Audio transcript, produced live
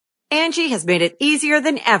Angie has made it easier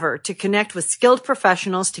than ever to connect with skilled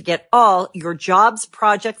professionals to get all your jobs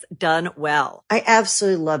projects done well. I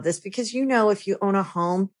absolutely love this because, if you own a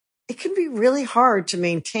home, it can be really hard to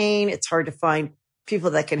maintain. It's hard to find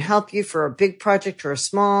people that can help you for a big project or a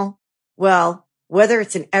small. Well, whether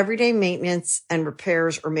it's in everyday maintenance and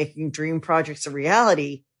repairs or making dream projects a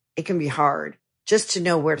reality, it can be hard just to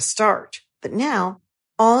know where to start. But now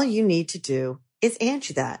all you need to do is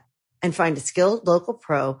Angie that and find a skilled local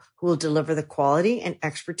pro who will deliver the quality and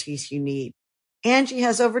expertise you need. Angie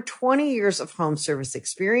has over 20 years of home service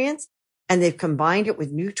experience, and they've combined it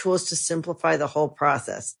with new tools to simplify the whole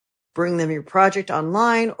process. Bring them your project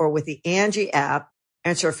online or with the Angie app,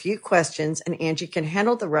 answer a few questions, and Angie can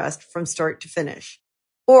handle the rest from start to finish.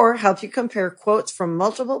 Or help you compare quotes from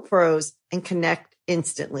multiple pros and connect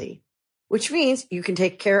instantly, which means you can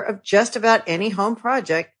take care of just about any home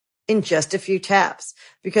project in just a few taps.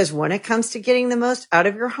 Because when it comes to getting the most out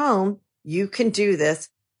of your home, you can do this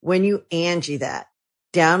when you Angie that.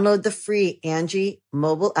 Download the free Angie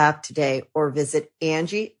mobile app today or visit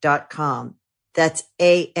Angie.com. That's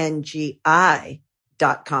ANGI.com.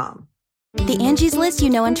 The Angie's List you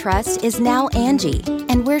know and trust is now Angie,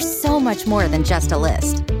 and we're so much more than just a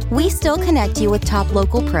list. We still connect you with top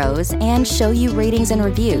local pros and show you ratings and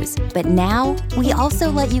reviews, but now we also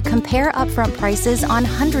let you compare upfront prices on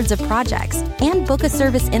hundreds of projects and book a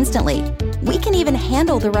service instantly. We can even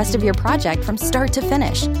handle the rest of your project from start to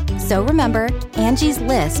finish. So remember, Angie's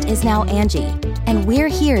List is now Angie, and we're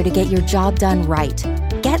here to get your job done right.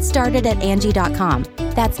 Get started at Angie.com.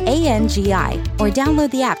 That's ANGI, or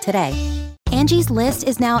download the app today. Angie's List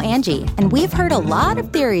is now Angie, and we've heard a lot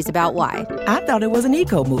of theories about why. I thought it was an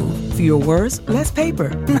eco move. Fewer words, less paper.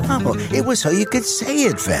 No, it was so you could say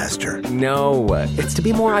it faster. No, it's to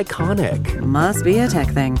be more iconic. Must be a tech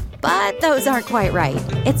thing. But those aren't quite right.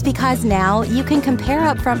 It's because now you can compare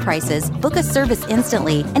upfront prices, book a service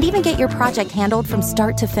instantly, and even get your project handled from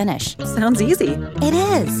start to finish. Sounds easy. It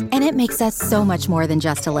is, and it makes us so much more than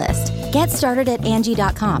just a list. Get started at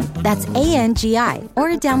Angie.com. That's ANGI, or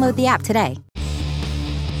download the app today.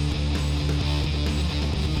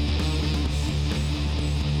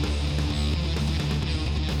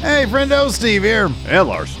 Hey, friendo, Steve here. And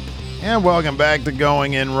Lars. And welcome back to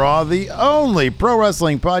Going In Raw, the only pro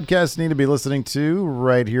wrestling podcast you need to be listening to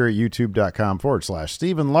right here at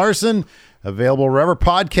youtube.com/Steven Larson. Available wherever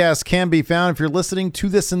podcasts can be found. If you're listening to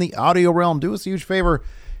this in the audio realm, do us a huge favor.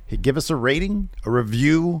 Give us a rating, a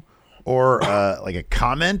review, or like a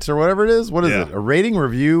comment or whatever it is. What is it? A rating,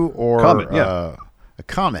 review, or comment, a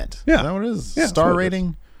comment? Yeah. Is that what it is? Yeah, Star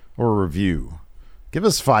rating or a review? Give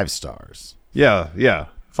us 5 stars. Yeah.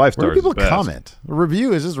 5 stars. Where do people is best. comment? A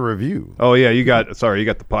review is just a review. Oh, yeah, you got the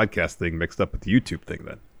podcast thing mixed up with the YouTube thing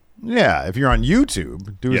then. Yeah, if you're on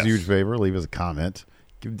YouTube, do us Yes. a huge favor, leave us a comment.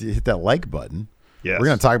 Hit that like button. Yes. We're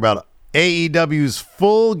going to talk about AEW's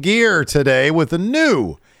Full Gear today with a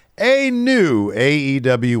new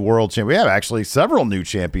AEW World Champion. We have actually several new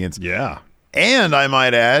champions. Yeah. And I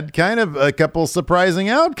might add, kind of a couple surprising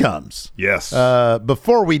outcomes. Yes.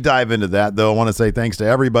 Before we dive into that, though, I want to say thanks to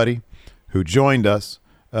everybody who joined us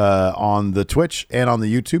on the Twitch and on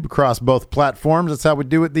the YouTube across both platforms. That's how we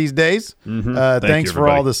do it these days. Thanks for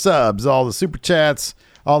all the subs, all the super chats,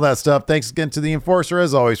 all that stuff. Thanks again to the Enforcer,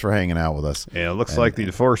 as always, for hanging out with us. Yeah, it looks like the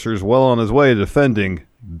Enforcer is well on his way to defending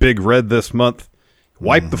Big Red this month.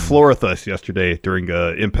 Wiped the floor with us yesterday during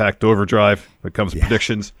Impact Overdrive when it comes to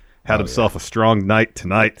predictions. Had himself a strong night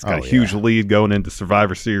tonight. He's got a huge lead going into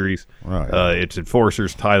Survivor Series. It's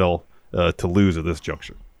Enforcer's title to lose at this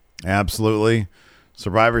juncture. Absolutely.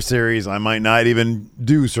 Survivor Series, I might not even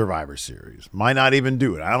do Survivor Series. Might not even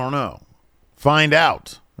do it. I don't know. Find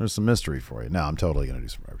out. There's some mystery for you. No, I'm totally going to do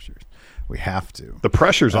Survivor Series. We have to. The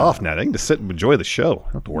pressure's off now. I can just sit and enjoy the show.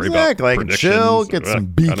 I don't have to worry about predictions. Chill, get some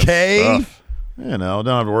BK. Kind of stuff. Don't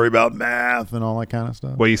have to worry about math and all that kind of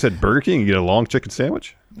stuff. Well, you said Burger King, you get a long chicken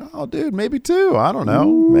sandwich? Oh, dude, maybe 2. I don't know.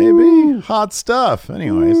 Maybe. Hot stuff.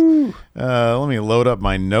 Anyways, let me load up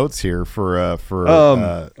my notes here for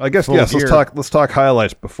I guess, yes, let's talk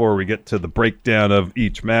highlights before we get to the breakdown of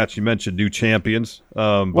each match. You mentioned new champions.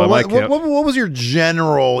 What was your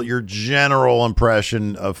general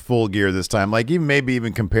impression of Full Gear this time? Like, maybe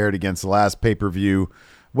even compared against the last pay-per-view.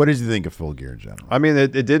 What did you think of Full Gear in general? I mean, I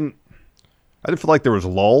didn't feel like there was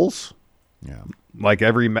lulls. Yeah. Like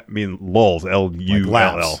lulls,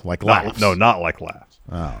 L-U-L-L. Like laughs. No, not like laughs.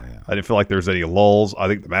 Oh, yeah. I didn't feel like there was any lulls. I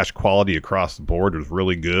think the match quality across the board was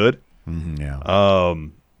really good. Yeah.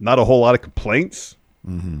 Not a whole lot of complaints.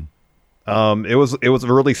 It was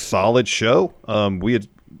a really solid show.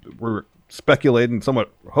 We're speculating,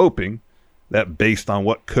 somewhat hoping that based on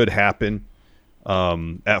what could happen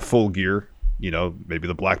at Full Gear. Maybe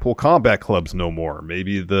the Blackpool Combat Club's no more.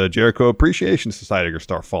 Maybe the Jericho Appreciation Society are going to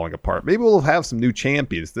start falling apart. Maybe we'll have some new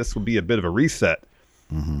champions. This will be a bit of a reset.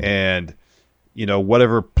 And,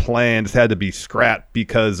 whatever plans had to be scrapped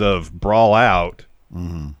because of Brawl Out,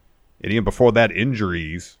 and even before that,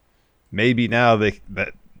 injuries, maybe now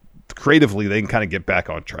that creatively they can kind of get back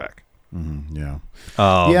on track.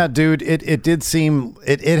 Yeah, dude, it did seem,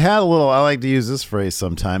 it had a little, I like to use this phrase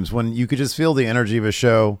sometimes, when you could just feel the energy of a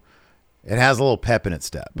show. It has a little pep in its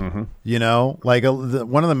step, like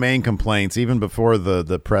one of the main complaints, even before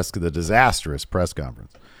the disastrous press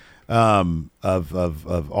conference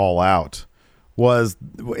of All Out, was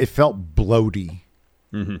it felt bloaty.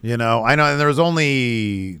 I know, and there was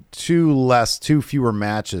only two fewer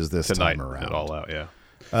matches this tonight time around at All Out,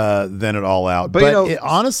 than at All Out. But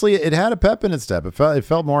honestly, it had a pep in its step. It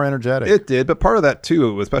felt more energetic. It did, but part of that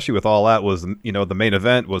too, especially with All Out, was the main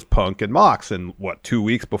event was Punk and Mox, and 2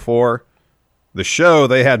 weeks before the show,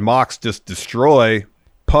 they had Mox just destroy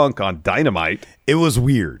Punk on Dynamite. It was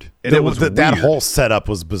weird. That whole setup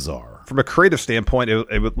was bizarre. From a creative standpoint,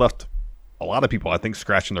 it left a lot of people, I think,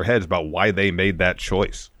 scratching their heads about why they made that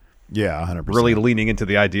choice. Yeah, 100%. Really leaning into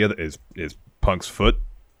the idea that is Punk's foot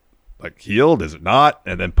healed? Is it not?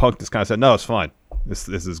 And then Punk just kind of said, no, it's fine. This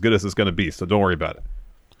is as good as it's going to be, so don't worry about it.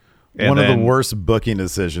 And One of the worst booking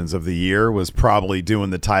decisions of the year was probably doing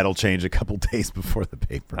the title change a couple days before the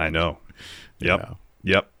paper. I know. Yep.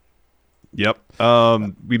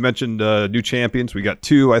 We mentioned new champions. We got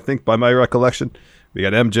 2, I think, by my recollection. We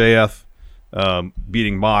got MJF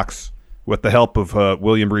beating Mox with the help of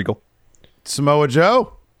William Regal. Samoa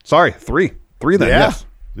Joe? Sorry, 3. 3 then, yes.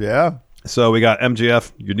 Yeah. So we got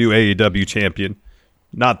MJF, your new AEW champion.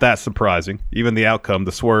 Not that surprising. Even the outcome,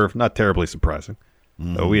 the swerve, not terribly surprising.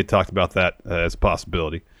 We had talked about that as a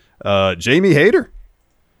possibility. Jamie Hayter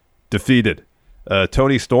defeated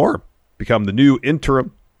Tony Storm, become the new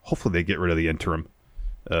interim. Hopefully they get rid of the interim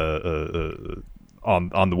on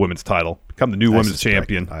the women's title. Become the new women's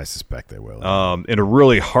champion. I suspect they will. In a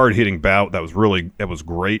really hard-hitting bout that was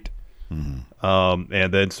great.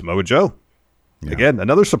 And then Samoa Joe. Again,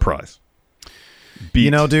 another surprise.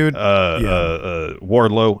 Beat, dude,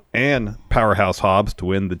 Wardlow and Powerhouse Hobbs to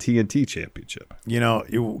win the TNT Championship.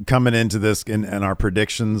 Coming into this in our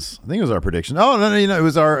predictions, I think it was our prediction. Oh, no, it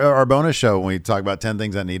was our bonus show when we talk about 10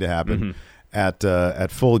 things that need to happen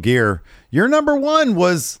at Full Gear. Your number one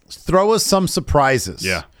was throw us some surprises.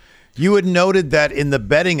 Yeah. You had noted that in the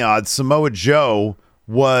betting odds, Samoa Joe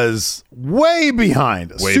was way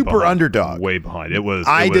behind, underdog. Way behind.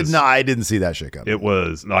 I didn't see that shit coming.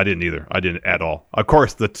 No, I didn't either. I didn't at all. Of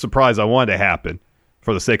course, the surprise I wanted to happen,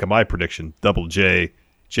 for the sake of my prediction, Double J,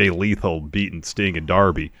 Jay Lethal beating Sting and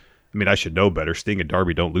Darby. I mean, I should know better. Sting and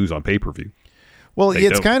Darby don't lose on pay-per-view. Well,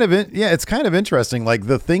 it's kind of interesting. Like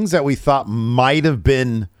the things that we thought might have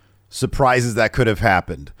been surprises that could have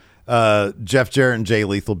happened. Jeff Jarrett and Jay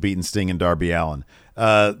Lethal beating Sting and Darby Allin.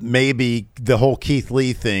 Maybe the whole Keith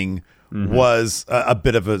Lee thing was a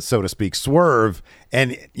bit of a, so to speak, swerve.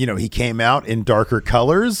 And, he came out in darker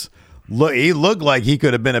colors. He looked like he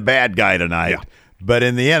could have been a bad guy tonight. Yeah. But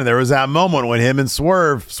in the end, there was that moment when him and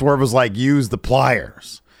Swerve was like, use the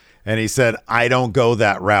pliers. And he said, I don't go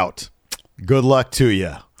that route. Good luck to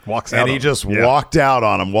you. He just walked out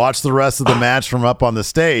on him. Watched the rest of the match from up on the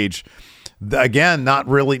stage. Again, not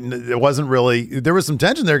really. It wasn't really. There was some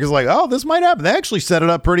tension there because, this might happen. They actually set it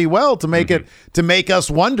up pretty well to make it to make us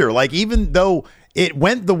wonder. Like, even though it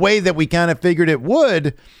went the way that we kind of figured it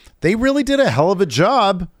would, they really did a hell of a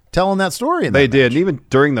job telling that story. They did. And even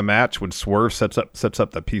during the match, when Swerve sets up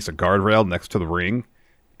that piece of guardrail next to the ring,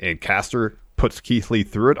 and Caster puts Keith Lee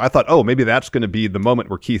through it, I thought, maybe that's going to be the moment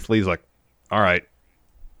where Keith Lee's like, all right,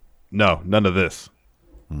 no, none of this,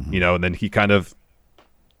 and then he kind of.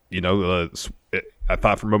 I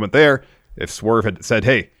thought for a moment there, if Swerve had said,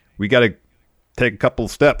 hey, we got to take a couple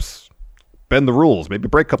steps, bend the rules, maybe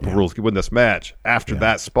break a couple rules to win this match. After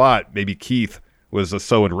that spot, maybe Keith was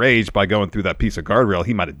so enraged by going through that piece of guardrail,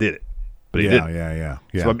 he might have did it. But he didn't. Yeah.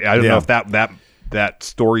 So I don't know if that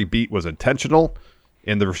story beat was intentional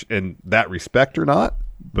in that respect or not,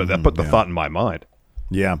 but that put the thought in my mind.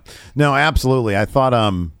 Yeah. No, absolutely. I thought,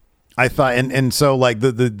 and so like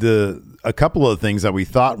the a couple of things that we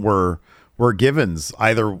thought were givens.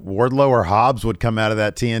 Either Wardlow or Hobbs would come out of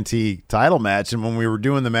that TNT title match, and when we were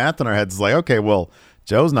doing the math in our heads, it's like, okay, well,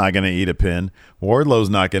 Joe's not going to eat a pin. Wardlow's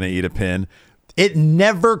not going to eat a pin. It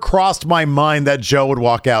never crossed my mind that Joe would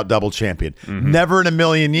walk out double champion. Never in a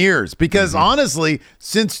million years. Because honestly,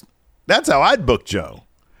 since that's how I'd book Joe.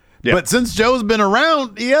 Yeah. But since Joe's been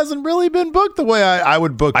around, he hasn't really been booked the way I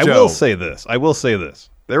would book Joe. I will say this.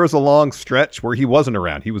 there was a long stretch where he wasn't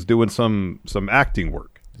around. He was doing some acting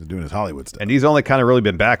work. He's doing his Hollywood stuff. And he's only kind of really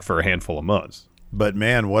been back for a handful of months. But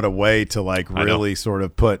man, what a way to like really sort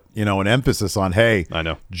of put, an emphasis on, hey, I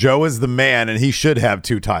know Joe is the man and he should have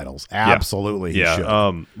 2 titles. Absolutely. Yeah. He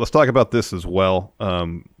should. Let's talk about this as well.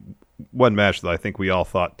 One match that I think we all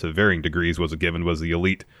thought to varying degrees was a given was the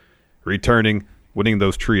Elite returning, winning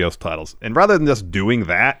those trios titles. And rather than just doing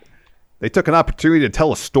that, they took an opportunity to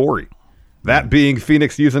tell a story. That being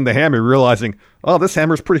Phoenix using the hammer, realizing, oh, this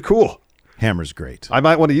hammer's pretty cool. Hammer's great. I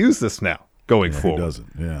might want to use this now going forward. Who doesn't?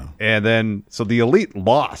 Yeah. And then, so the Elite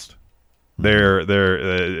lost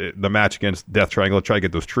the match against Death Triangle to try to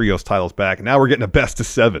get those trios titles back. Now we're getting a best of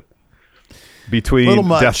 7 between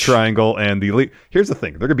Death Triangle and the Elite. Here's the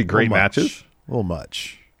thing. They're going to be great matches. A little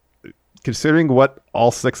much. Considering what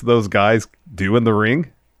all 6 of those guys do in the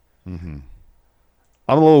ring, I'm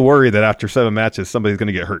a little worried that after 7 matches, somebody's going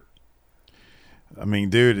to get hurt. I mean,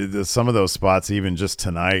 dude, some of those spots, even just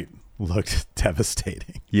tonight, looked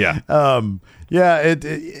devastating. Yeah.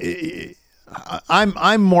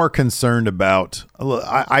 I'm more concerned about.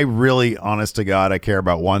 I really, honest to God, I care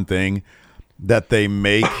about one thing, that they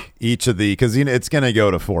make each of the, because it's going to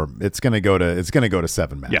go to 4. It's going to go to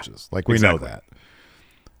 7 matches. Yeah, we know that.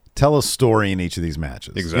 Tell a story in each of these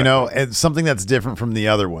matches. Exactly. And something that's different from the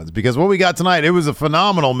other ones. Because what we got tonight, it was a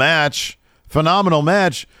phenomenal match,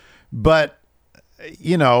 but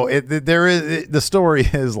the story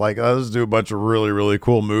is like, let's do a bunch of really, really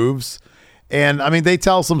cool moves. And I mean, they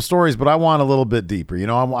tell some stories, but I want a little bit deeper.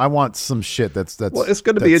 I want some shit that's. Well, it's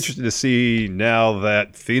going to be interesting to see now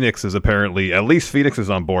that Phoenix is at least Phoenix is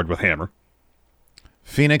on board with Hammer.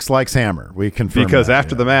 Phoenix likes Hammer. We confirm because that,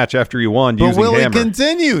 after the match, after he won, but using will Hammer, he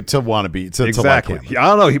continue to want to be exactly? To like Hammer?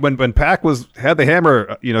 I don't know. When Pac had the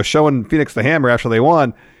Hammer, showing Phoenix the Hammer after they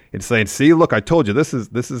won, and saying, "See, look, I told you this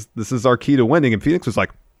is our key to winning." And Phoenix was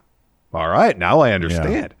like, "All right, now I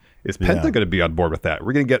understand." Yeah. Is Penta going to be on board with that?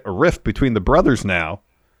 We're going to get a rift between the brothers now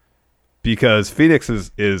because Phoenix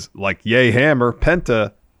is like, yay, Hammer.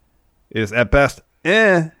 Penta is at best,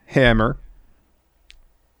 Hammer.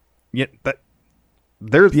 Penta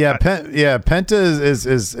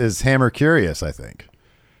is Hammer curious, I think.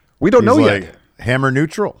 We don't know yet. Hammer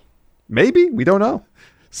neutral. Maybe. We don't know.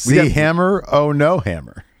 Hammer, oh no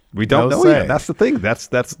Hammer. We don't know yet. That's the thing. That's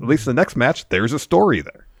at least the next match, there's a story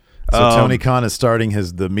there. So Tony Khan is starting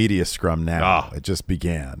the media scrum now. It just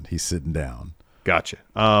began. He's sitting down. Gotcha.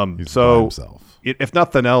 He's by himself. If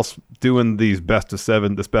nothing else, doing this best of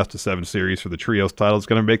 7 series for the trios title is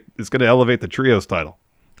going to elevate the trios title.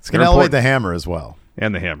 It's going to elevate the Hammer as well,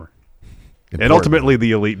 and the Hammer, and ultimately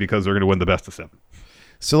the Elite because they're going to win the best of 7.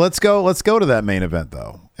 So let's go to that main event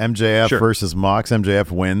though. MJF versus Mox. MJF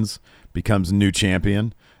wins, becomes new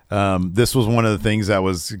champion. This was one of the things that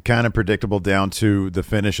was kind of predictable down to the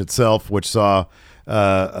finish itself, which saw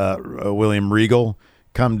William Regal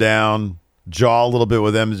come down, jaw a little bit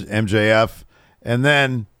with MJF, and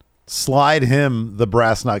then slide him the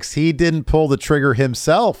brass knucks. He didn't pull the trigger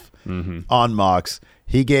himself on Mox.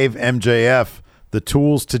 He gave MJF the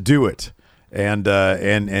tools to do it, and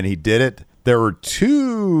he did it. There were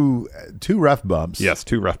two ref bumps. Yes,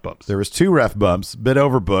 2 ref bumps. There was 2 ref bumps, bit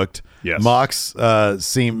overbooked. Yes. Mox,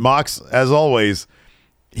 as always,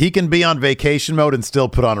 he can be on vacation mode and still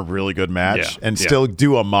put on a really good match and still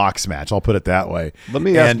do a Mox match. I'll put it that way. Let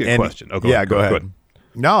me ask you a question. Go ahead.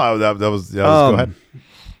 No, that was go ahead.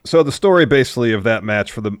 So the story basically of that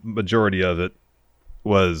match for the majority of it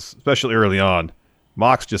was, especially early on,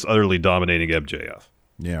 Mox just utterly dominating MJF.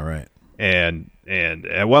 Yeah, right. And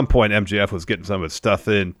at one point, MJF was getting some of his stuff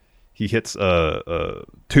in. He hits a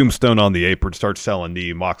tombstone on the apron, starts selling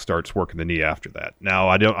knee. Mox starts working the knee after that. Now,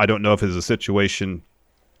 I don't know if it's a situation.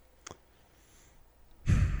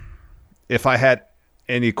 If I had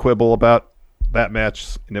any quibble about that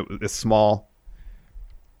match, and it's small,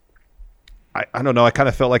 I don't know. I kind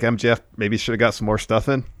of felt like MJF maybe should have got some more stuff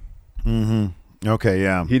in. Mm-hmm. Okay,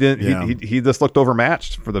 yeah. He didn't. Yeah. He just looked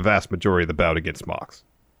overmatched for the vast majority of the bout against Mox.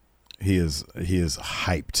 He is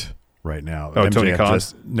hyped right now. Oh, MJF Tony Khan?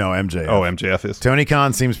 MJF. Oh, MJF is? Tony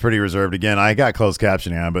Khan seems pretty reserved. Again, I got closed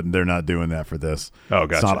captioning on, but they're not doing that for this. Oh,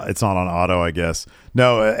 gotcha. It's not on auto, I guess.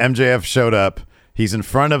 No, MJF showed up. He's in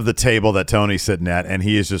front of the table that Tony's sitting at, and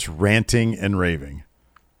he is just ranting and raving.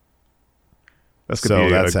 That's going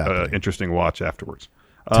to be an interesting watch afterwards.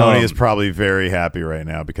 Tony is probably very happy right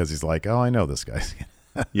now because he's like, oh, I know this guy.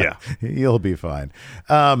 Yeah. He'll be fine.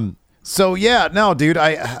 So yeah, no, dude,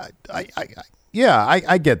 I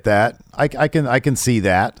get that. I can see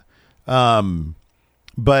that.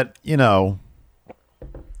 But I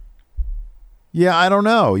don't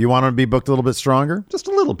know. You want to be booked a little bit stronger? Just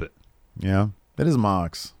a little bit. Yeah. It is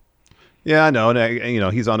Mox. Yeah, I know.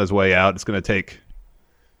 And, he's on his way out. It's going to take,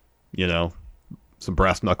 some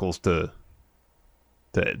brass knuckles to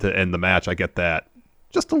end the match. I get that.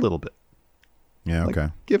 Just a little bit. Yeah, okay.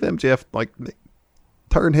 Give MJF,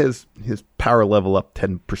 turn his power level up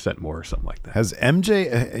 10% more or something like that. Has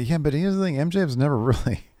MJ... yeah, but here's the thing. MJF's never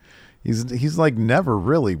really... He's never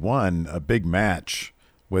really won a big match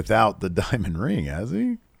without the diamond ring, has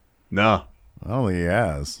he? No. I don't think he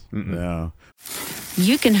has. No.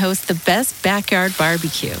 You can host the best backyard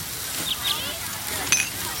barbecue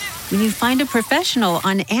when you find a professional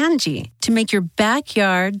on Angie to make your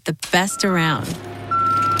backyard the best around.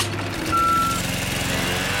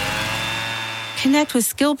 Connect with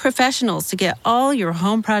skilled professionals to get all your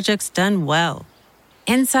home projects done well.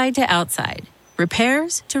 Inside to outside,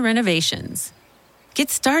 repairs to renovations.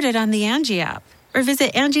 Get started on the Angie app or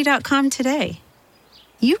visit Angie.com today.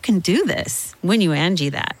 You can do this when you Angie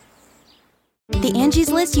that. The Angie's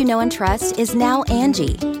List you know and trust is now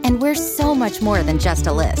Angie, and we're so much more than just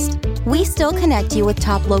a list. We still connect you with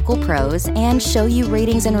top local pros and show you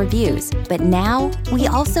ratings and reviews, but now we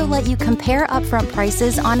also let you compare upfront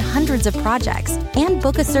prices on hundreds of projects and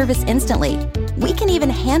book a service instantly. We can even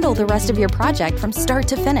handle the rest of your project from start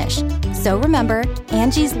to finish. So remember,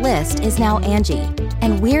 Angie's List is now Angie,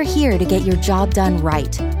 and we're here to get your job done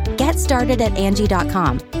right. Get started at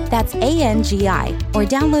Angie.com. That's ANGI, or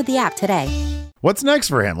download the app today. What's next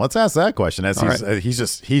for him? Let's ask that question. As All he's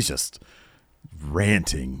just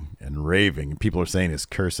ranting and raving. People are saying he's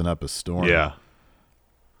cursing up a storm. Yeah.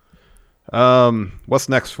 What's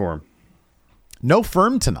next for him? No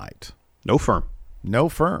firm tonight. No firm. No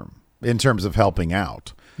firm in terms of helping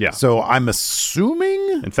out. Yeah. So I'm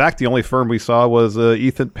assuming. In fact, the only firm we saw was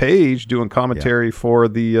Ethan Page doing commentary for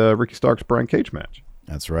the Ricky Starks Brian Cage match.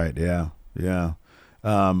 That's right. Yeah. Yeah.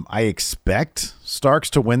 I expect Starks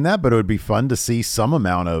to win that, but it would be fun to see some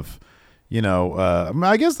amount of,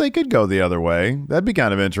 I guess they could go the other way. That'd be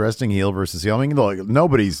kind of interesting, heel versus heel. I mean, look,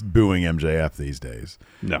 nobody's booing MJF these days.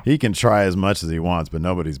 No. He can try as much as he wants, but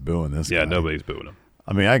nobody's booing this guy. Yeah, nobody's booing him.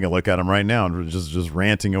 I mean, I can look at him right now and just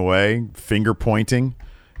ranting away, finger pointing,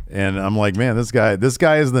 and I'm like, man, this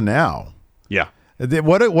guy is the now. Yeah.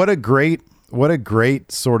 What a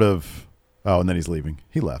great sort of. Oh, and then he's leaving.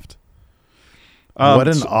 He left. What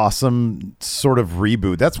an awesome sort of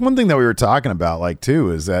reboot. That's one thing that we were talking about,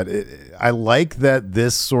 too, is that I like that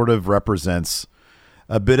this sort of represents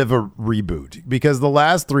a bit of a reboot, because the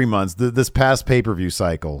last 3 months, this past pay-per-view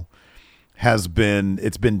cycle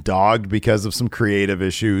it's been dogged because of some creative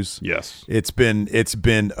issues. Yes. It's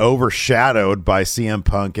been overshadowed by CM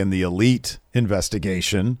Punk and the Elite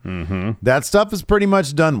investigation. Mm-hmm. That stuff is pretty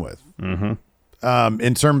much done with. Mm-hmm.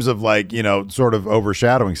 In terms of sort of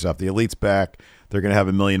overshadowing stuff. The Elite's back. They're going to have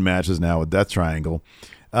 1 million matches now with Death Triangle.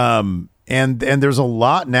 And there's a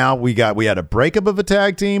lot now. We had a breakup of a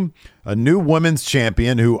tag team, a new women's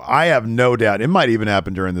champion who I have no doubt, it might even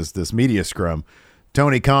happen during this media scrum.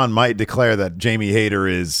 Tony Khan might declare that Jamie Hayter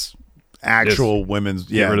is actual women's.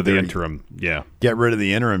 Get rid of the interim. Yeah. Get rid of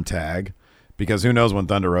the interim tag, because who knows when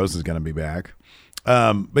Thunder Rosa is going to be back.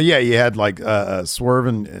 But yeah, you had Swerve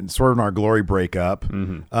and Our Glory break up.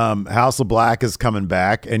 Mm-hmm. House of Black is coming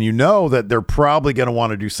back, and you know that they're probably going to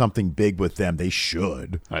want to do something big with them. They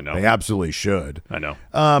should. I know. They absolutely should. I know.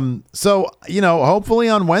 So, hopefully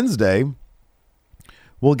on Wednesday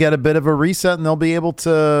we'll get a bit of a reset, and they'll be able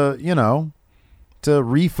to, to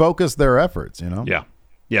refocus their efforts, Yeah.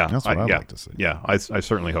 Yeah. That's what I'd like to see. Yeah. I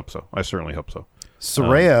certainly hope so.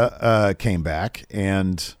 Saraya came back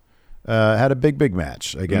and had a big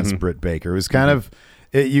match against Britt Baker. It was kind of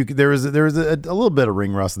there was a little bit of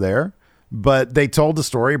ring rust there, but they told the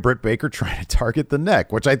story of Britt Baker trying to target the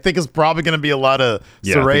neck, which I think is probably going to be a lot of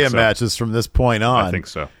Saraya matches from this point on. I think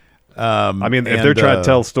so. If they're trying to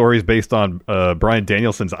tell stories based on Bryan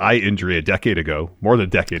Danielson's eye injury more than a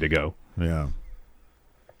decade ago, yeah,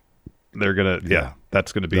 they're gonna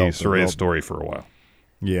that's gonna be Saraya's story for a while.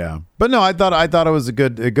 Yeah, but no, I thought it was a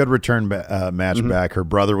good return match back. Her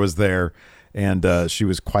brother was there, and she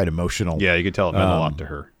was quite emotional. Yeah, you could tell it meant a lot to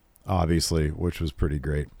her, obviously, which was pretty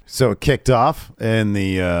great. So it kicked off in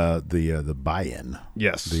the buy-in.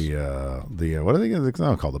 Yes, the what are they going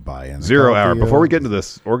to call the buy-in? 0 hour. Before we get into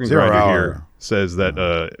this, Organ Grinder here says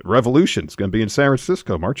that Revolution's going to be in San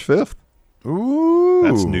Francisco March 5th. Ooh,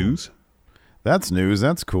 that's news. That's news.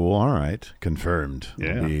 That's cool. All right. Confirmed.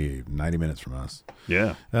 Yeah. It'll be 90 minutes from us.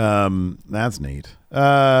 Yeah. That's neat.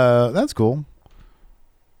 That's cool.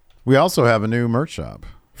 We also have a new merch shop.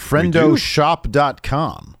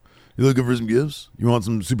 Friendoshop.com. You looking for some gifts? You want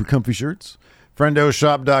some super comfy shirts?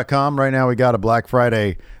 Friendoshop.com. Right now we got a Black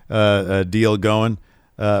Friday deal going.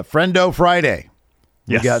 Friendo Friday.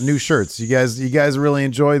 We got new shirts. You guys really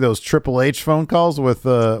enjoy those Triple H phone calls with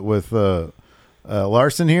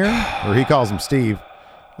Larson here, or he calls him Steve.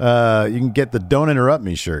 You can get the Don't Interrupt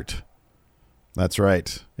Me shirt. That's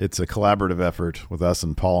right. It's a collaborative effort with us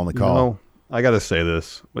and Paul on the call. No, I got to say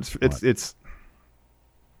this. It's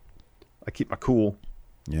I keep my cool.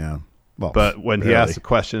 Yeah. Well, but when barely. he asks a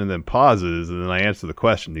question and then pauses and then I answer the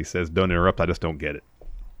question, he says, "Don't interrupt." I just don't get it.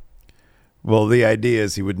 Well, the idea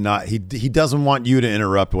is he would not. He doesn't want you to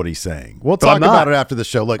interrupt what he's saying. We'll talk about it after the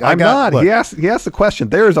show. Look, I'm not. Look, he asked the question.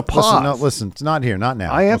 There is a pause. Listen. It's not here. Not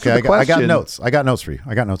now. I answered the question. I got notes. I got notes for you.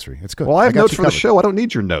 It's good. Well, I have notes for the show. I don't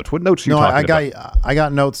need your notes. What notes are you talking about? I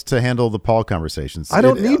got notes to handle the Paul conversations. I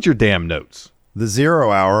don't need your damn notes. The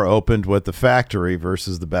 0 hour opened with the Factory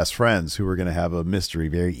versus the Best Friends, who were going to have a mystery,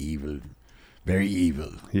 very evil.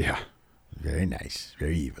 Yeah, very nice,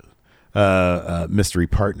 very evil. Mystery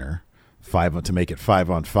partner. To make it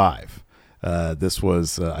 5-on-5. This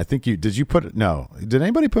was, I think did Did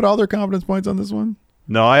anybody put all their confidence points on this one?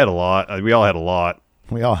 No, I had a lot. We all had a lot.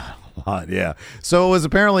 Yeah. So it was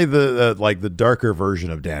apparently the darker version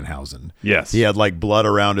of Danhausen. Yes. He had like blood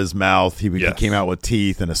around his mouth. He came out with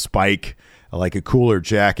teeth and a spike, like a cooler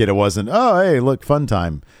jacket. It wasn't, oh, hey, look, fun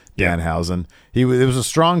time, Danhausen. It was a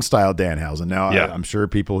strong style Danhausen. Now, I'm sure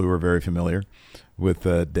people who are very familiar with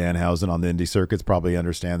Danhausen on the indie circuits probably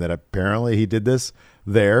understand that apparently he did this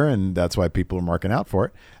there, and that's why people are marking out for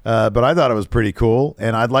it. But I thought it was pretty cool,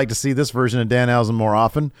 and I'd like to see this version of Danhausen more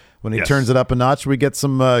often. When he turns it up a notch, we get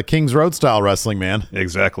some Kings Road style wrestling, man.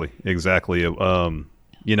 Exactly. He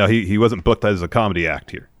wasn't booked as a comedy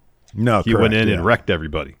act here. No, he went in and wrecked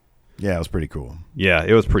everybody. Yeah, it was pretty cool. Yeah,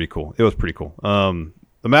 it was pretty cool.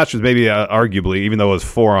 The match was maybe arguably, even though it was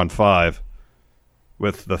 4-on-5,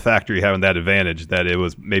 with the Factory having that advantage, that it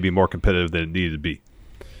was maybe more competitive than it needed to be.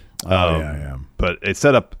 But it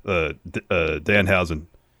set up Danhausen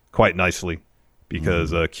quite nicely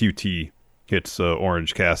because QT hits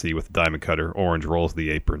Orange Cassidy with the Diamond Cutter. Orange rolls the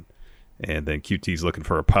apron, and then QT's looking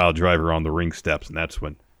for a pile driver on the ring steps, and that's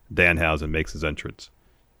when Danhausen makes his entrance.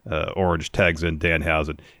 Orange tags in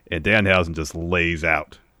Danhausen, and Danhausen just lays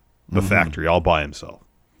out the Factory all by himself.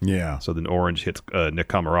 Yeah. So then Orange hits Nick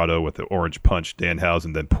Camarado with the orange punch.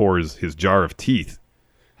 Danhausen then pours his jar of teeth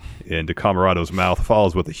into Camarado's mouth,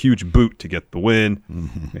 follows with a huge boot to get the win,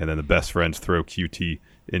 and then the Best Friends throw QT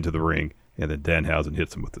into the ring, and then Danhausen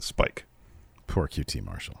hits him with the spike. Poor QT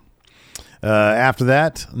Marshall. After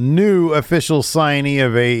that, new official signee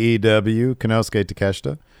of AEW, Konosuke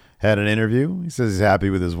Takeshita, had an interview. He says he's happy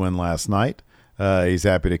with his win last night. He's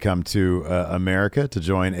happy to come to America to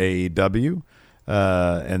join AEW.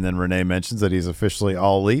 And then Renee mentions that he's officially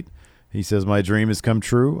All Elite. He says, my dream has come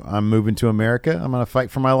true. I'm moving to America. I'm going to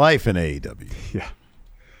fight for my life in AEW. Yeah.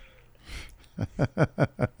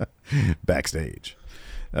 Backstage.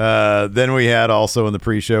 Then we had also in the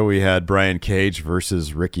pre-show, we had Brian Cage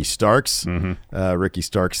versus Ricky Starks. Ricky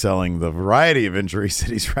Starks selling the variety of injuries that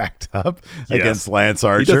he's racked up against Lance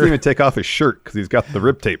Archer. He doesn't even take off his shirt because he's got the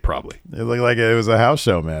rib tape probably. It looked like it was a house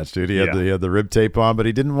show match, dude. He had the rib tape on, but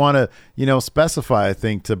he didn't want to, specify, I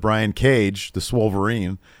think, to Brian Cage, the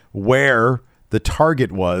Swolverine, where the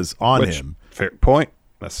target was on him. Fair point.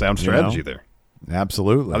 That's sound strategy there.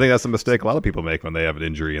 Absolutely. I think that's a mistake a lot of people make when they have an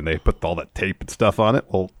injury and they put all that tape and stuff on it.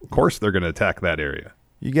 Well, of course they're going to attack that area.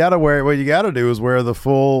 You got to wear, what you got to do is wear the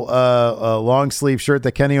full long sleeve shirt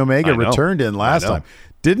that Kenny Omega returned in last time.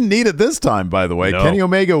 Didn't need it this time, by the way. No. Kenny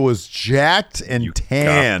Omega was jacked and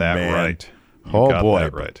tan, got that man. Right. Oh boy.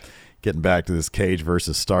 That right. Getting back to this Cage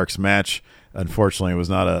versus Starks match. Unfortunately, it was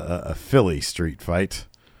not a Philly street fight.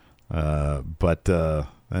 But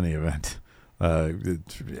any event. It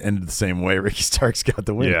ended the same way. Ricky Starks got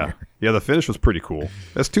the win. Yeah, the finish was pretty cool.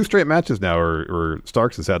 That's 2 straight matches now where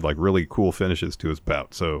Starks has had like really cool finishes to his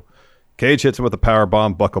bout. So Cage hits him with a power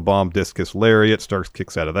bomb, buckle bomb, discus lariat. Starks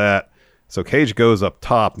kicks out of that. So Cage goes up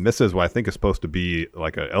top, misses what I think is supposed to be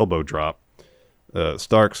like an elbow drop.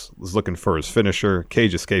 Starks is looking for his finisher.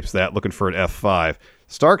 Cage escapes that, looking for an F5.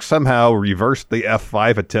 Starks somehow reversed the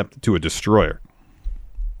F5 attempt to a destroyer.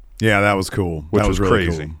 Yeah, that was cool. Which that was really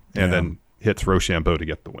crazy. Cool. And then hits Rochambeau to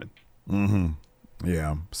get the win.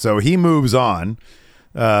 Yeah. So he moves on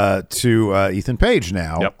to Ethan Page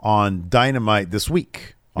now on Dynamite this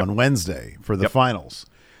week on Wednesday for the finals.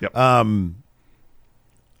 I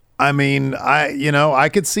mean, I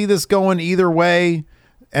could see this going either way.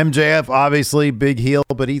 MJF, obviously, big heel,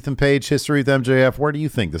 but Ethan Page, history with MJF, where do you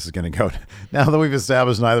think this is going to go? Now that we've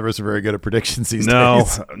established neither of us are very good at predictions these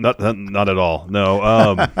days. No, not at all. No.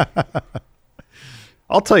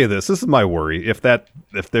 I'll tell you this. This is my worry. If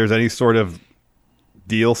there's any sort of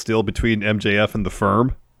deal still between MJF and the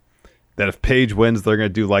firm, that if Paige wins, they're going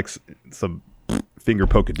to do like some finger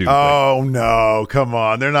poke a dude. Oh no, come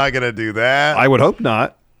on. They're not going to do that. I would hope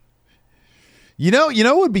not. You know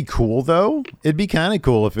what would be cool though? It'd be kind of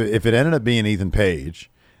cool if it ended up being Ethan Page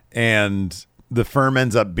and the firm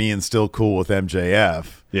ends up being still cool with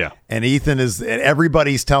MJF. Yeah. And Ethan and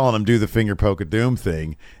everybody's telling him do the finger poke of doom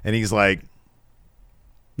thing. And he's like,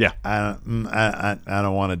 yeah, I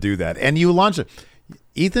don't want to do that. And you launch it.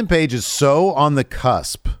 Ethan Page is so on the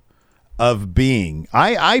cusp of being.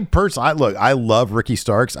 I personally, I love Ricky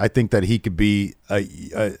Starks. I think that he could be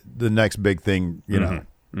the next big thing,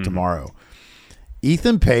 tomorrow.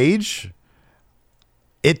 Ethan Page,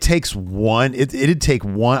 it takes one. It'd take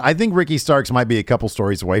one. I think Ricky Starks might be a couple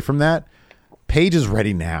stories away from that. Page is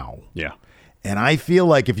ready now. Yeah. And I feel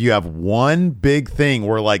like if you have one big thing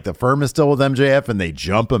where like the firm is still with MJF and they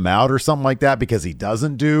jump him out or something like that because he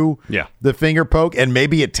doesn't do the finger poke, and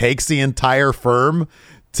maybe it takes the entire firm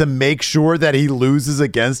to make sure that he loses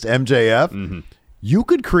against MJF, you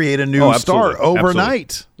could create a new star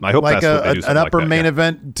overnight. Absolutely. I hope like that's what they do, an upper like that, main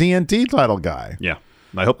event TNT title guy. Yeah.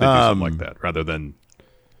 I hope they do something like that rather than,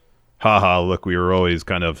 look, we were always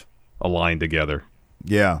kind of aligned together.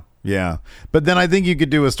 Yeah. Yeah. But then I think you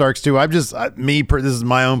could do with Starks too. This is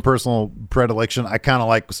my own personal predilection. I kind of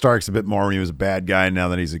like Starks a bit more when he was a bad guy. Now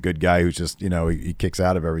that he's a good guy who's just, he kicks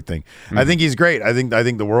out of everything. I think he's great. I think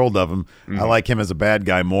the world of him. I like him as a bad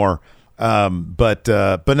guy more. But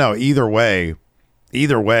no, either way,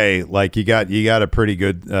 like you got a pretty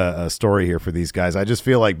good story here for these guys. I just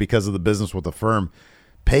feel like because of the business with the firm,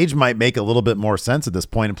 Page might make a little bit more sense at this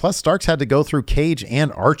point. And plus, Starks had to go through Cage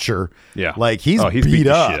and Archer. Yeah. Like, he's beat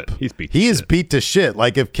up. He is beat to shit.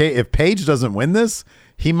 Like, if Page doesn't win this,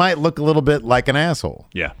 he might look a little bit like an asshole.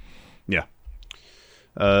 Yeah. Yeah.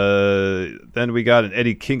 Then we got an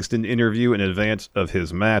Eddie Kingston interview in advance of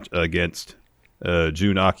his match against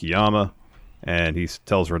Jun Akiyama. And he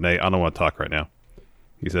tells Renee, I don't want to talk right now.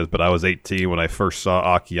 He says, but I was 18 when I first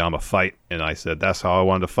saw Akiyama fight. And I said, that's how I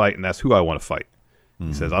wanted to fight. And that's who I want to fight.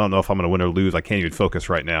 He says, I don't know if I'm going to win or lose. I can't even focus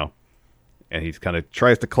right now. And he kind of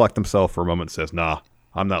tries to collect himself for a moment and says, nah,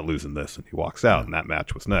 I'm not losing this. And he walks out, and that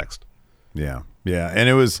match was next. Yeah, yeah. And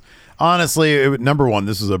it was, honestly, number one,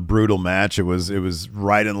 this was a brutal match. It was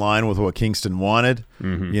right in line with what Kingston wanted.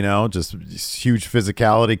 Just huge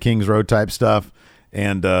physicality, Kings Road type stuff.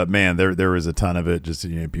 And, man, there was a ton of it. Just,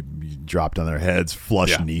 people dropped on their heads,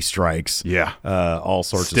 flush knee strikes. Yeah. All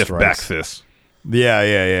sorts of strikes. Stiff back fists. Yeah,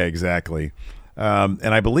 exactly.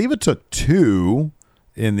 And I believe it took 2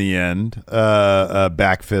 in the end,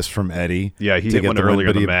 back fist from Eddie. Yeah, he hit one earlier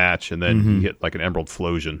in the match, and then he hit like an Emerald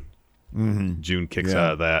Flosion. June kicks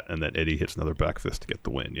out of that, and then Eddie hits another back fist to get the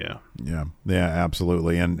win. Yeah,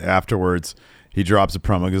 absolutely. And afterwards, he drops a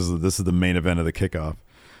promo because this is the main event of the kickoff.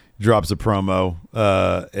 Drops a promo,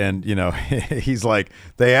 and he's like,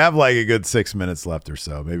 they have like a good 6 minutes left or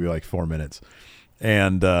so, maybe like 4 minutes.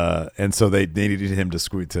 And so they needed him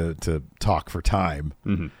to talk for time.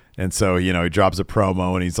 And so, he drops a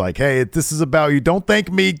promo and he's like, hey, this is about you. Don't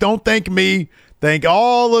thank me. Thank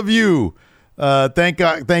all of you.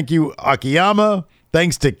 Thank you, Akiyama.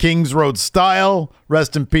 Thanks to Kings Road Style.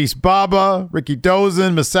 Rest in peace, Baba, Ricky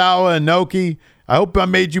Dozen, Misawa, and Noki. I hope I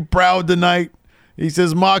made you proud tonight. He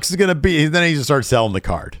says Mox is going to beat. Then he just starts selling the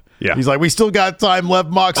card. Yeah. He's like, we still got time left.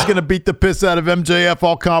 Mox is going to beat the piss out of MJF.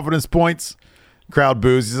 All confidence points. Crowd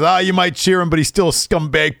boos. He says, you might cheer him, but he's still a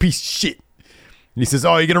scumbag piece of shit. And he says,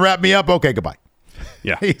 you're going to wrap me up? Okay, goodbye.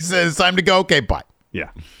 Yeah. He says, it's time to go. Okay, bye. Yeah.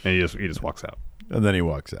 And he just walks out. And then he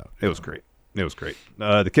walks out. It was great.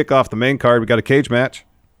 To kick off the main card, we got a cage match.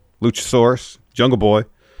 Luchasaurus, Jungle Boy.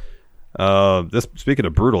 Speaking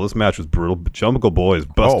of brutal, this match was brutal. But Jungle Boy is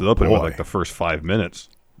busted up in like the first 5 minutes.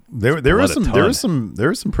 There was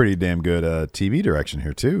some pretty damn good TV direction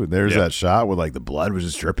here too. There's that shot where like the blood was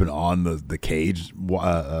just dripping on the cage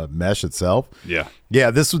mesh itself. Yeah.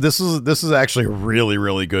 This is actually a really,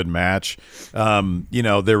 really good match.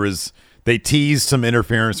 They teased some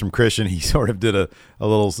interference from Christian. He sort of did a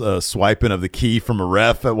little swiping of the key from a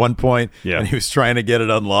ref at one point. Yeah. And he was trying to get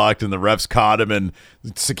it unlocked, and the refs caught him, and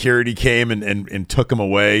security came and took him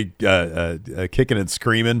away, kicking and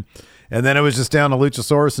screaming. And then it was just down to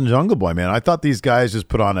Luchasaurus and Jungle Boy, man. I thought these guys just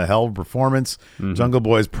put on a hell of a performance. Jungle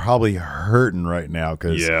Boy's probably hurting right now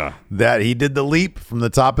because that he did the leap from the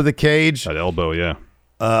top of the cage. That elbow, yeah.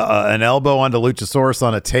 An elbow onto Luchasaurus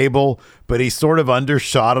on a table, but he sort of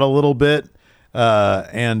undershot it a little bit. I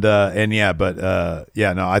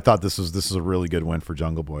thought this was a really good win for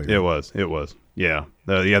Jungle Boy. It was. Yeah.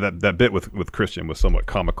 That bit with Christian was somewhat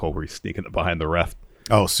comical where he's sneaking it behind the ref.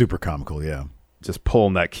 Oh, super comical, yeah. just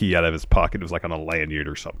pulling that key out of his pocket. It was like on a lanyard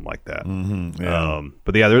or something like that. Mm-hmm, yeah.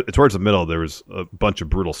 But yeah, towards the middle, there was a bunch of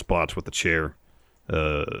brutal spots with the chair.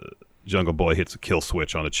 Jungle Boy hits a kill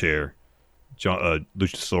switch on the chair.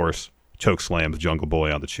 Luchasaurus choke slams Jungle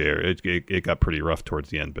Boy on the chair. It got pretty rough towards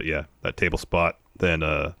the end. But yeah, that table spot. Then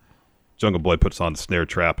Jungle Boy puts on the snare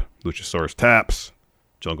trap. Luchasaurus taps.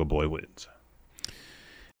 Jungle Boy wins.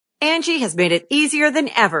 Angie has made it easier than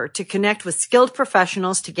ever to connect with skilled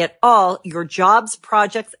professionals to get all your jobs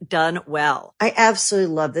projects done well. I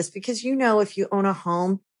absolutely love this because, you know, if you own a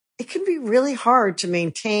home, it can be really hard to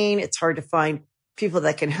maintain. It's hard to find people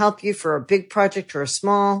that can help you for a big project or a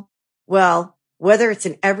small. Well, whether it's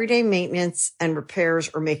in everyday maintenance and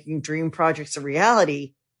repairs or making dream projects a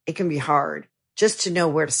reality, it can be hard just to know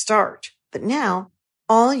where to start. But now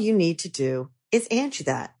all you need to do is Angie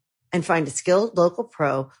that and find a skilled local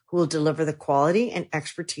pro who will deliver the quality and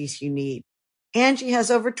expertise you need. Angie has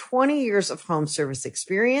over 20 years of home service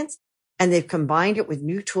experience, and they've combined it with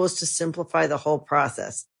new tools to simplify the whole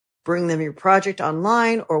process. Bring them your project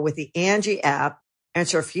online or with the Angie app,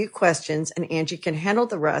 answer a few questions, and Angie can handle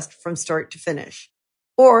the rest from start to finish.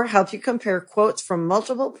 Or help you compare quotes from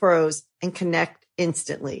multiple pros and connect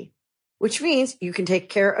instantly, which means you can take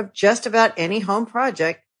care of just about any home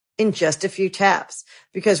project in just a few taps.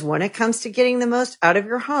 Because when it comes to getting the most out of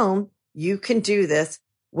your home, you can do this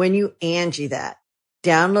when you Angie that.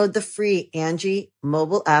 Download the free Angie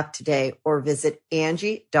mobile app today or visit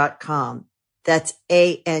Angie.com. That's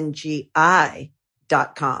ANGI.com.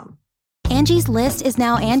 Angie's List is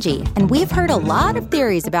now Angie, and we've heard a lot of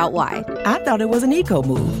theories about why. I thought it was an eco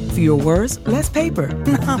move. Fewer words, less paper.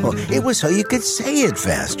 No, it was so you could say it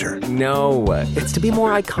faster. No, it's to be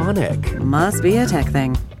more iconic. Must be a tech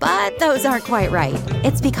thing. But those aren't quite right.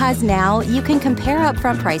 It's because now you can compare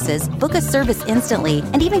upfront prices, book a service instantly,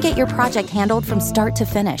 and even get your project handled from start to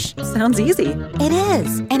finish. Sounds easy. It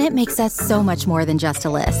is, and it makes us so much more than just a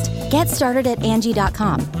list. Get started at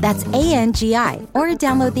Angie.com. That's ANGI, or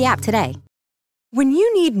download the app today. When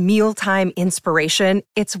you need mealtime inspiration,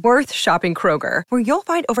 it's worth shopping Kroger, where you'll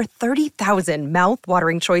find over 30,000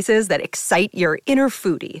 mouth-watering choices that excite your inner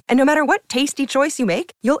foodie. And no matter what tasty choice you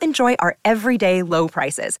make, you'll enjoy our everyday low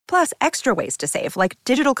prices, plus extra ways to save, like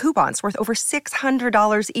digital coupons worth over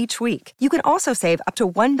 $600 each week. You can also save up to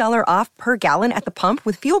 $1 off per gallon at the pump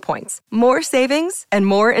with fuel points. More savings and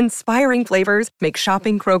more inspiring flavors make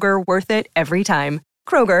shopping Kroger worth it every time.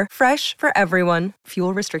 Kroger, fresh for everyone.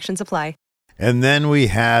 Fuel restrictions apply. And then we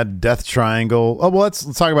had Death Triangle. Oh, well, let's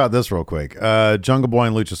talk about this real quick. Jungle Boy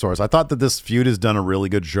and Luchasaurus. I thought that this feud has done a really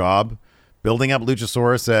good job building up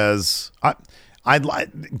Luchasaurus as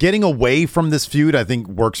getting away from this feud. I think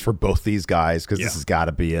works for both these guys because this has got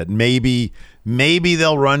to be it. Maybe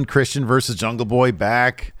they'll run Christian versus Jungle Boy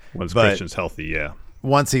back once Christian's healthy. Yeah,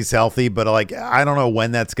 once he's healthy. But like, I don't know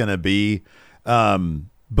when that's going to be.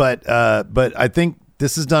 But I think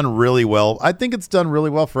this is done really well. I think it's done really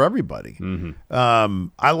well for everybody. Mm-hmm.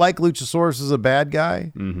 I like Luchasaurus as a bad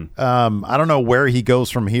guy. Mm-hmm. I don't know where he goes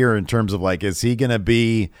from here in terms of like, is he going to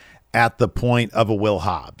be at the point of a Will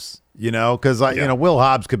Hobbs? You know, because Will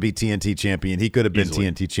Hobbs could be TNT champion. He could have been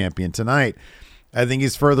TNT champion tonight. I think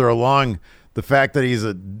he's further along. The fact that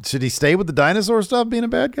should he stay with the dinosaur stuff, being a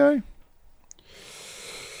bad guy?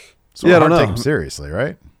 So I don't take him seriously,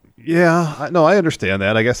 right? Yeah, I understand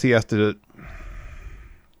that. I guess he has to.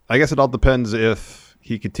 I guess it all depends if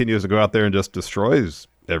he continues to go out there and just destroys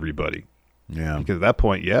everybody. Yeah. Because at that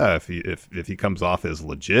point, yeah, if he comes off as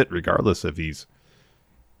legit, regardless if he's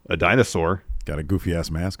a dinosaur. Got a goofy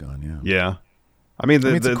ass mask on, yeah. Yeah. I mean,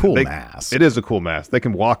 it's a cool mask. It is a cool mask. They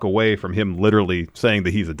can walk away from him literally saying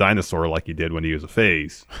that he's a dinosaur like he did when he was a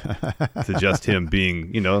phase to just him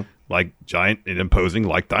being, like giant and imposing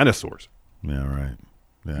like dinosaurs. Yeah, right.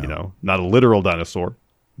 Yeah. Not a literal dinosaur,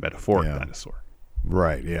 metaphoric dinosaur.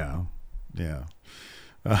 Right. Yeah. Yeah.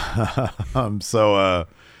 So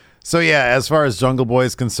yeah, as far as Jungle Boy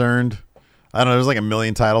is concerned, I don't know. There's like a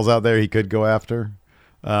million titles out there he could go after.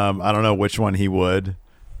 I don't know which one he would.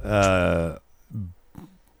 Yeah,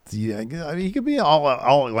 I mean, he could be an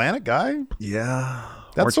all Atlantic guy. Yeah.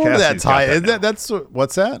 That's Orange sort of that Cassidy's tie. That's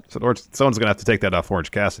what's that? So someone's gonna have to take that off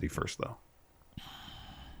Orange Cassidy first, though.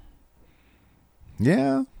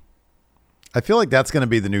 Yeah. I feel like that's going to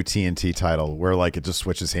be the new TNT title where like it just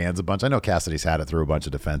switches hands a bunch. I know Cassidy's had it through a bunch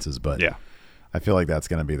of defenses, but yeah, I feel like that's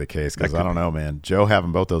going to be the case because I don't know, man. Joe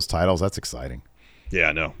having both those titles, that's exciting. Yeah,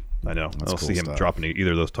 I know. I'll cool see him dropping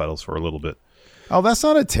either of those titles for a little bit. Oh, that's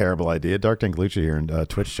not a terrible idea. Dark Dank Lucha here in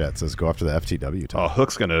Twitch chat says go after the FTW title. Oh,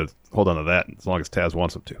 Hook's going to hold on to that as long as Taz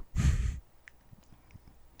wants him to.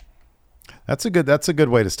 That's a good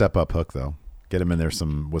way to step up Hook, though. Get him in there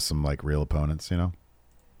with some like real opponents, you know?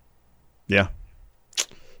 Yeah.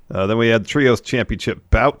 Then we had Trios Championship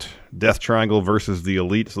bout, Death Triangle versus the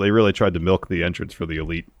Elite. So they really tried to milk the entrance for the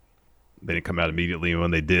Elite. They didn't come out immediately.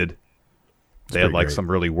 When they did, they had like great. Some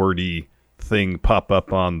really wordy thing pop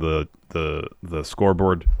up on the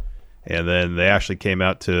scoreboard. And then they actually came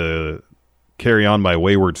out to Carry On My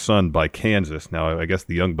Wayward Son by Kansas. Now, I guess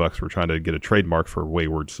the Young Bucks were trying to get a trademark for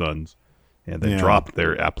Wayward Sons. And they dropped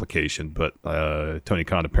their application. But Tony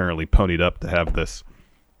Khan apparently ponied up to have this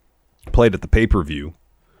played at the pay-per-view.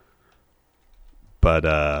 But,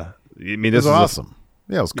 I mean, this was awesome.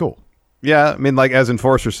 Yeah, it was cool. Yeah, I mean, like as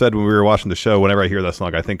Enforcer said when we were watching the show, whenever I hear that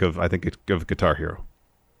song, I think of Guitar Hero.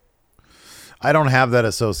 I don't have that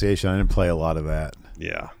association. I didn't play a lot of that.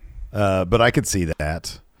 Yeah. But I could see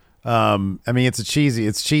that. I mean, it's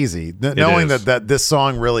cheesy. Knowing that this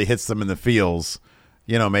song really hits them in the feels,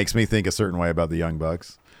 you know, makes me think a certain way about the Young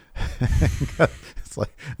Bucks. It's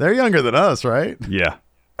like, they're younger than us, right? Yeah.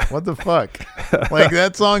 What the fuck? Like,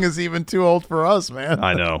 that song is even too old for us, man.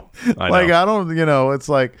 I know. Like, I don't, you know, it's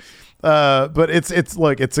like, but it's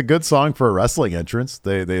like, it's a good song for a wrestling entrance.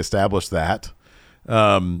 They established that.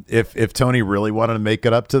 If Tony really wanted to make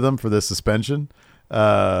it up to them for this suspension,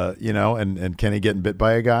 you know, and Kenny getting bit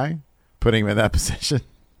by a guy, putting him in that position.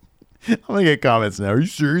 I'm gonna get comments now. Are you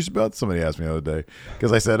serious about? Somebody asked me the other day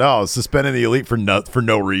because I said, "Oh, suspending the Elite for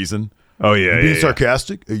no reason." Oh yeah, you being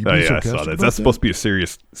sarcastic? Are you being sarcastic? I saw that. That's supposed to be a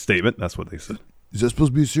serious statement. That's what they said. Is that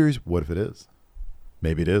supposed to be serious? What if it is?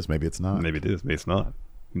 Maybe it is. Maybe it's not. Maybe it is. Maybe it's not.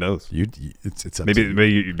 Who knows? It's up maybe, to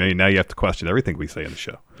you. maybe now you have to question everything we say in the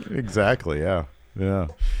show. Exactly. Yeah.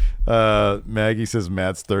 Maggie says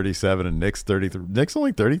Matt's 37 and Nick's 33. Nick's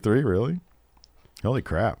only 33, really? Holy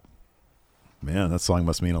crap. Man, that song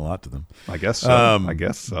must mean a lot to them. I guess so.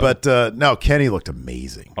 But no, Kenny looked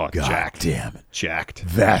amazing. Oh, God jacked. Damn it. Jacked.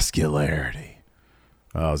 Vascularity.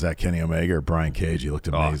 Oh, is that Kenny Omega or Brian Cage? He looked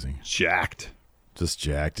amazing. Jacked. Just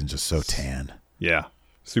jacked and just so tan. Yeah.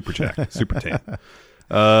 Super jacked. Super tan.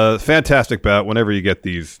 Fantastic bout. Whenever you get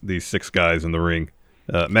these 6 guys in the ring,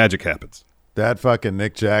 magic happens. That fucking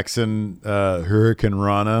Nick Jackson Hurricane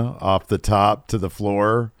Rana off the top to the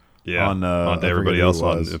floor. Yeah, on everybody else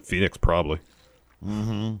on Phoenix, probably.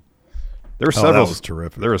 Mm-hmm. There were several. That was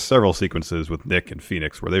terrific. There were several sequences with Nick and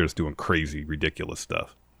Phoenix where they were just doing crazy, ridiculous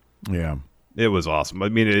stuff. Yeah, it was awesome. I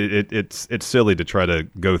mean, it's silly to try to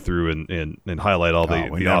go through and highlight all the awesome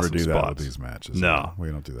spots. We never do that with these matches. No,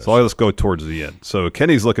 we don't do that. So let's go towards the end. So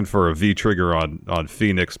Kenny's looking for a V trigger on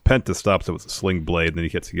Phoenix. Penta stops it with a sling blade, and then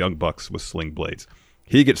he hits Young Bucks with sling blades.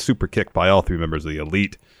 He gets super kicked by all 3 members of the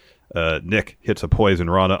Elite. Nick hits a poison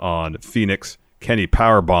Rana on Phoenix. Kenny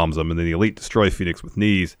power bombs him, and then the Elite destroy Phoenix with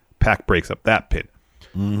knees. Pac breaks up that pin.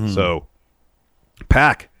 Mm-hmm. So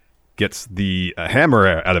Pac gets the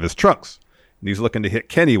hammer out of his trunks, and he's looking to hit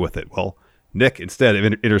Kenny with it. Well, Nick instead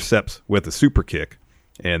intercepts with a super kick,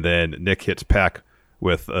 and then Nick hits Pac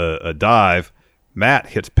with a dive. Matt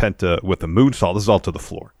hits Penta with a moonsault. This is all to the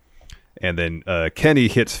floor. And then Kenny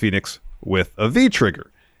hits Phoenix with a V trigger.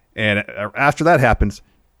 And after that happens,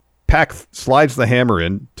 Pac slides the hammer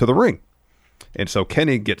in to the ring. And so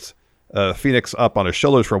Kenny gets Phoenix up on his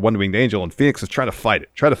shoulders for a one-winged angel, and Phoenix is trying to fight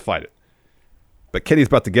it. But Kenny's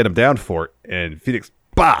about to get him down for it, and Phoenix,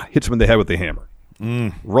 hits him in the head with the hammer.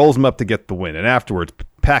 Rolls him up to get the win. And afterwards,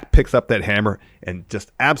 Pac picks up that hammer and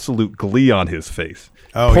just absolute glee on his face.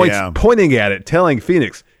 Pointing at it, telling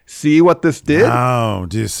Phoenix, see what this did? Oh,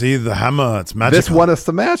 do you see the hammer? It's magical. This won us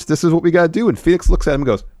the match. This is what we got to do. And Phoenix looks at him and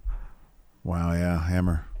goes, wow, yeah,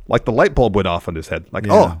 hammer. Like the light bulb went off on his head. Like,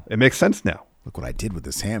 it makes sense now. Look what I did with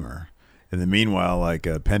this hammer. And then meanwhile, like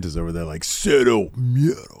Penta's over there like, cero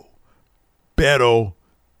miedo, pero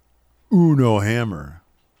uno hammer.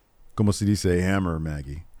 Como se dice hammer,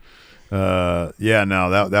 Maggie? Yeah,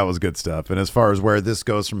 no, that was good stuff. And as far as where this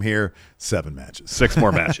goes from here, 7 matches. 6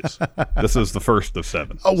 more matches. This is the first of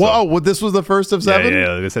 7. Oh, wow. Well, this was the first of 7?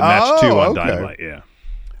 Yeah, they said match 2 on Dynamite, yeah.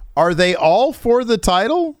 Are they all for the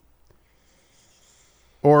title?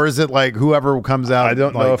 Or is it like whoever comes out? I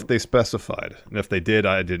don't know if they specified. And if they did,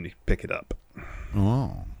 I didn't pick it up.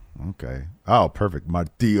 Oh, okay. Oh, perfect.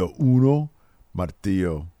 Martillo uno,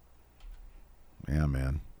 martillo. Yeah,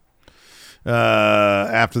 man.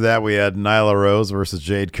 After that, we had Nyla Rose versus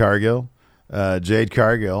Jade Cargill. Jade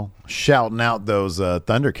Cargill shouting out those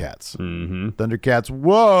Thundercats. Mm-hmm. Thundercats,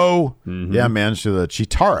 whoa. Mm-hmm. Yeah, man. She's a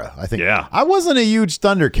Chitara, I think. Yeah. I wasn't a huge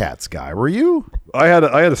Thundercats guy. Were you? I had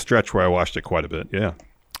a stretch where I watched it quite a bit, yeah.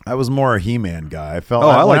 I was more a He-Man guy.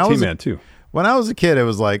 I liked He-Man too. When I was a kid, it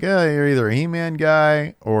was like, you're either a He-Man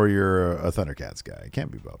guy or you're a Thundercats guy. It can't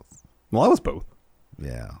be both. Well, I was both.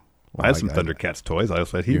 Yeah. I had some Thundercats toys. I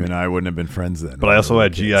also had He-Man. You and I wouldn't have been friends then. But I also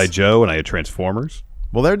had G.I. Joe, and I had Transformers.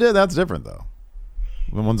 Well, that's different, though.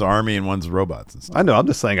 One's army and one's robots and stuff. I know. I'm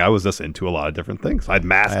just saying I was just into a lot of different things. I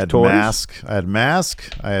had toys. I had Mask.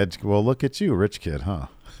 Well, look at you, rich kid, huh?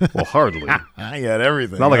 Well, hardly. I had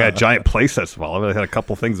everything. It's not like I had giant play sets of all of it. I had a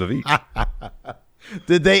couple things of each.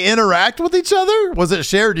 Did they interact with each other? Was it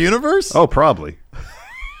shared universe? Oh, probably.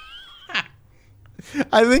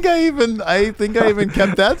 I think I even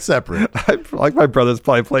kept that separate. Like my brothers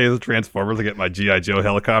probably play as Transformers. I get my G.I. Joe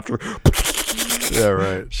helicopter. Yeah,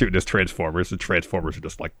 right. Shooting his Transformers. The Transformers are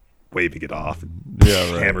just like waving it off.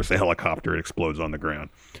 Yeah, right. Hammers the helicopter. It explodes on the ground.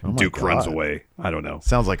 Oh Duke runs away. I don't know.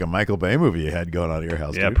 Sounds like a Michael Bay movie you had going on at your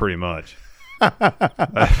house. Yeah, dude. pretty much.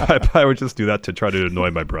 I would just do that to try to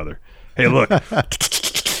annoy my brother. Hey, look. Be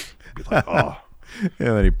like, oh. And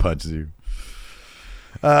then he punches you.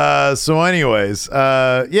 So anyways,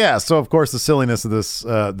 so of course the silliness of this,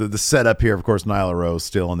 the setup here, of course, Nyla Rose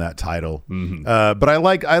still in that title. Mm-hmm.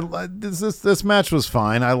 But this match was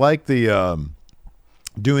fine. I like the,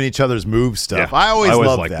 doing each other's move stuff. Yeah, I always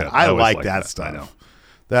love like that. I like that stuff. I know.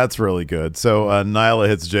 That's really good. So, Nyla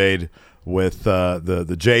hits Jade with,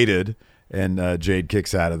 the Jaded, and, Jade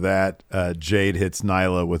kicks out of that. Jade hits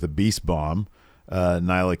Nyla with a Beast Bomb.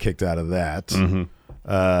 Nyla kicked out of that. Mm-hmm.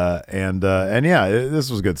 And yeah, this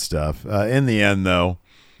was good stuff. In the end, though,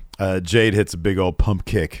 Jade hits a big old pump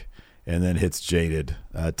kick and then hits Jaded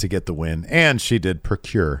to get the win, and she did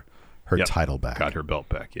procure her title back. Got her belt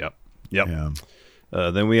back. Yep. Yeah.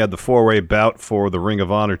 Then we had the 4-way bout for the Ring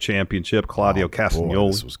of Honor Championship. Claudio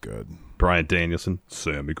Castagnoli. This was good. Bryan Danielson,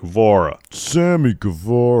 Sammy Guevara,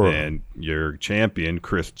 and your champion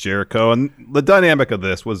Chris Jericho. And the dynamic of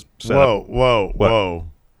this was set up. Whoa.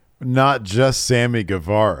 Not just Sammy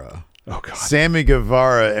Guevara. Oh, God. Sammy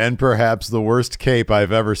Guevara, and perhaps the worst cape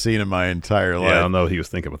I've ever seen in my entire life. Yeah, I don't know what he was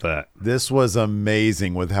thinking with that. This was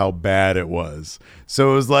amazing with how bad it was.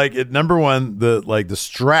 So it was like, number one, the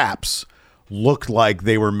straps looked like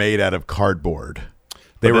they were made out of cardboard.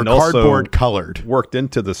 They were cardboard colored. Worked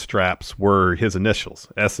into the straps were his initials,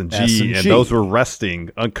 S&G, and those were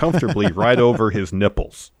resting uncomfortably right over his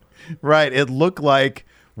nipples. Right. It looked like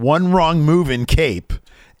one wrong move in cape,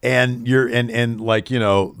 and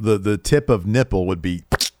the tip of nipple would be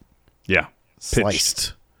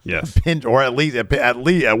sliced. Yes. Pinched, or at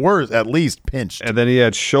least pinched. And then he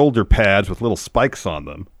had shoulder pads with little spikes on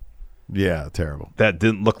them. Yeah, terrible. That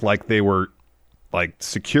didn't look like they were like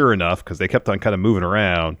secure enough because they kept on kind of moving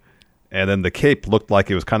around. And then the cape looked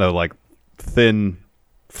like it was kind of like thin,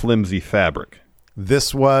 flimsy fabric.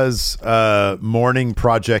 This was morning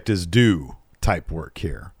project is due type work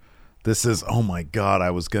here. This is, oh my God,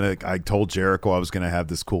 I told Jericho I was going to have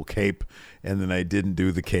this cool cape, and then I didn't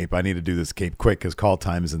do the cape. I need to do this cape quick because call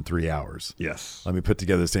time is in 3 hours. Yes. Let me put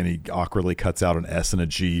together this, and he awkwardly cuts out an S and a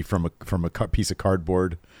G from a piece of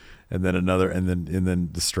cardboard, and then another, and then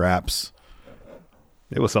the straps.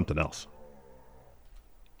 It was something else.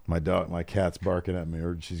 My cat's barking at me,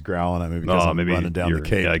 or she's growling at me because I'm running down the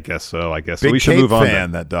cape. Yeah, I guess so. Big so. We should move on.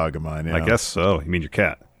 Fan, that dog of mine. Yeah. I guess so. You mean your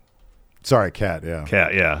cat? Sorry, cat. Yeah,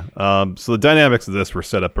 cat. Yeah. So the dynamics of this were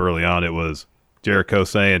set up early on. It was Jericho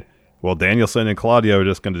saying, "Well, Danielson and Claudio are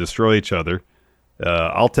just going to destroy each other.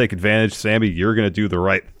 I'll take advantage. Sammy, you're going to do the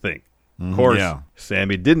right thing." Of course,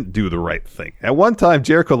 Sammy didn't do the right thing. At one time,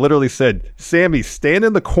 Jericho literally said, "Sammy, stand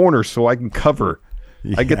in the corner so I can cover."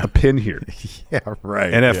 I get the pin here. Yeah,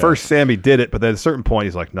 right. And at first, Sammy did it, but then at a certain point,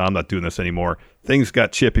 he's like, no, I'm not doing this anymore. Things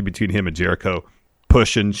got chippy between him and Jericho,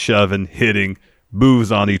 pushing, shoving, hitting,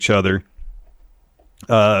 moves on each other.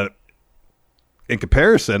 In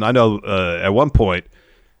comparison, I know at one point,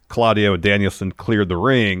 Claudio and Danielson cleared the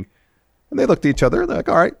ring, and they looked at each other, and they're like,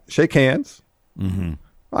 all right, shake hands. Mm-hmm.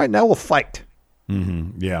 All right, now we'll fight.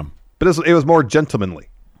 Mm-hmm. Yeah. But it was more gentlemanly.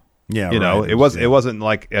 Yeah, you know, it wasn't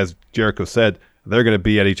like, as Jericho said, they're going to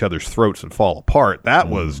be at each other's throats and fall apart. That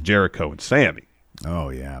was Jericho and Sammy. Oh,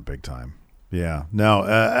 yeah, big time. Yeah. No,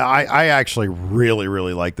 I actually really,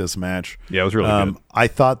 really like this match. Yeah, it was really good. I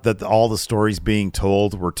thought that all the stories being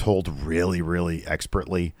told were told really, really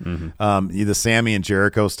expertly. Mm-hmm. The Sammy and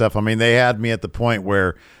Jericho stuff, I mean, they had me at the point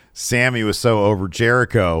where Sammy was so over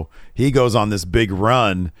Jericho, he goes on this big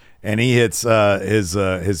run, and he hits his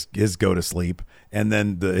go to sleep, and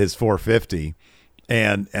then his 450.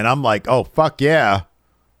 And I'm like, oh, fuck yeah,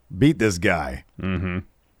 beat this guy. Mm-hmm.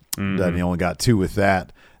 Mm-hmm. And he only got 2 with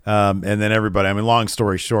that. And then everybody, I mean, long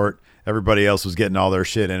story short, everybody else was getting all their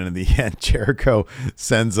shit in. And in the end, Jericho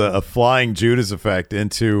sends a flying Judas effect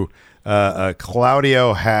into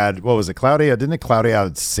Claudio had, what was it, Claudio? Didn't Claudio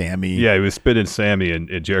have Sammy? Yeah, he was spinning Sammy, and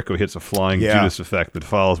Jericho hits a flying Judas effect that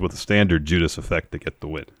follows with a standard Judas effect to get the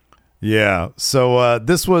win. Yeah. So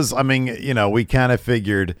this was, I mean, we kind of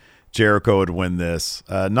figured Jericho would win this.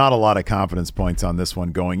 Not a lot of confidence points on this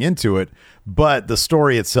one going into it, but the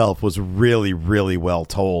story itself was really, really well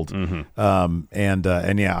told. Mm-hmm.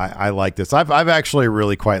 I like this. I've actually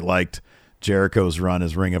really quite liked Jericho's run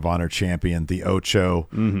as Ring of Honor champion, the Ocho.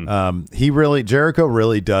 Mm-hmm. Jericho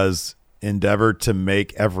really does endeavor to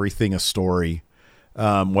make everything a story,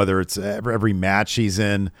 whether it's every match he's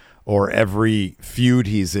in or every feud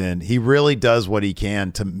he's in. He really does what he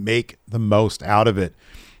can to make the most out of it.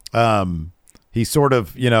 He sort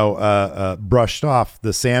of, brushed off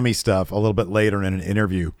the Sammy stuff a little bit later in an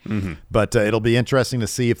interview, but it'll be interesting to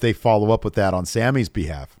see if they follow up with that on Sammy's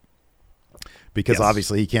behalf, because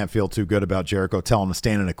obviously he can't feel too good about Jericho telling him to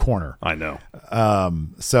stand in a corner. I know.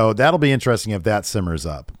 So that'll be interesting if that simmers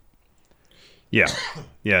up. Yeah.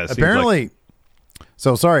 Yeah. Apparently.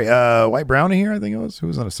 So sorry, White Brownie here, I think it was, who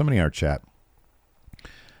was on somebody in our chat,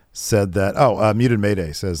 said that, Muted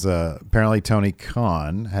Mayday says, apparently Tony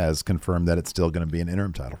Khan has confirmed that it's still going to be an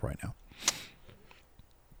interim title right now.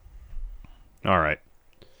 All right.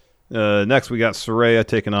 Next, we got Saraya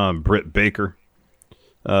taking on Britt Baker.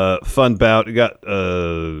 Fun bout. We got,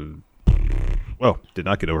 did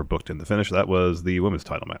not get overbooked in the finish. That was the women's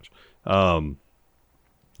title match.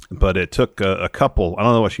 But it took a couple, I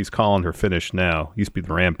don't know what she's calling her finish now. Used to be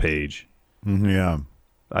the Rampage. Yeah.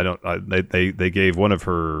 They gave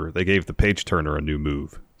the Page Turner a new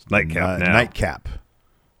move. It's Nightcap now. Nightcap.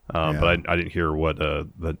 But I didn't hear what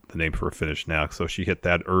the name for her finish now. So she hit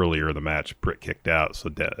that earlier in the match. Britt kicked out. So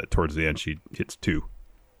towards the end, she hits two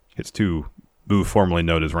move formerly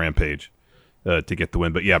known as Rampage to get the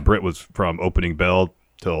win. But yeah, Britt was from opening bell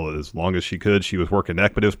till as long as she could. She was working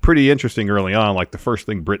neck, but it was pretty interesting early on. Like the first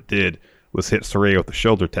thing Britt did was hit Saraya with the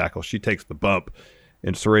shoulder tackle. She takes the bump,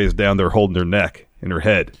 and Saraya's down there holding her neck and her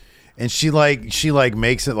head. And she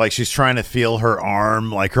makes it like she's trying to feel her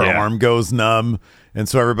arm, like her arm goes numb. And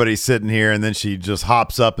so everybody's sitting here, and then she just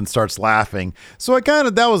hops up and starts laughing. So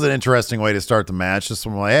that was an interesting way to start the match. Just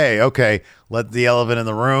from like, hey, okay, let the elephant in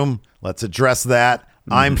the room. Let's address that.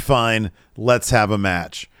 Mm-hmm. I'm fine. Let's have a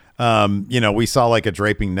match. We saw like a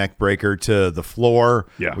draping neck breaker to the floor.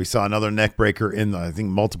 Yeah. We saw another neck breaker I think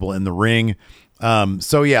multiple in the ring.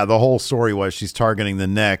 The whole story was she's targeting the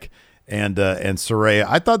neck. And Saraya,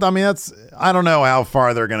 I don't know how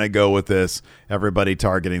far they're going to go with this. Everybody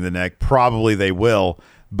targeting the neck. Probably they will.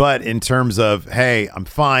 But in terms of, hey, I'm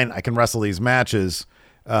fine, I can wrestle these matches.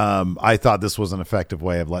 I thought this was an effective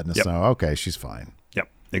way of letting us know, okay, she's fine. Yep,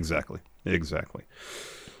 exactly.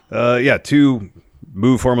 Two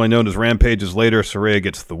move formerly known as Rampages later, Saraya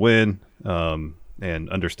gets the win. And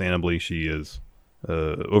understandably, she is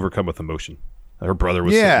overcome with emotion. Her brother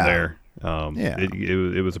was sitting there.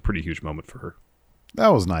 It was a pretty huge moment for her. That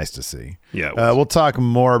was nice to see. Yeah, we'll talk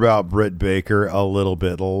more about Britt Baker a little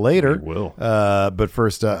bit later. We will. But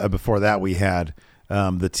first, before that, we had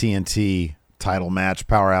the TNT title match: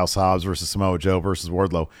 Powerhouse Hobbs versus Samoa Joe versus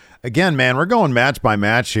Wardlow. Again, man, we're going match by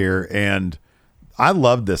match here, and I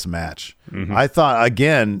loved this match. Mm-hmm. I thought,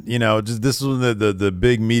 again, this was the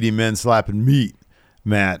big meaty men slapping meat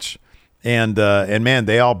match, and man,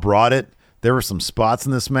 they all brought it. There were some spots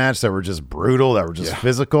in this match that were just brutal, that were just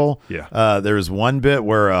physical. Yeah. There was one bit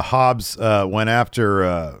where Hobbs went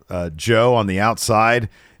after Joe on the outside,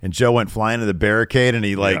 and Joe went flying to the barricade, and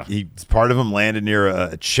part of him landed near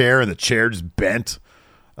a chair, and the chair just bent.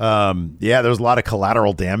 There was a lot of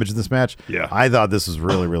collateral damage in this match. Yeah. I thought this was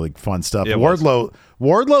really, really fun stuff. It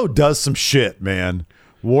Wardlow does some shit, man.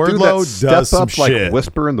 Wardlow does some shit. Like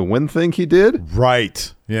whisper in the wind thing he did?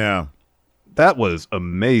 Right. Yeah. That was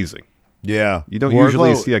amazing. Yeah. You don't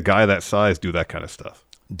usually see a guy that size do that kind of stuff.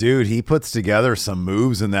 Dude, he puts together some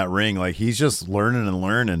moves in that ring. Like, he's just learning and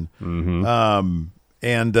learning. Mm-hmm.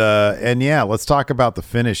 Let's talk about the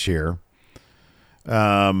finish here.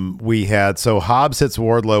 Hobbs hits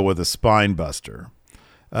Wardlow with a spine buster.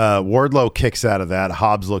 Wardlow kicks out of that.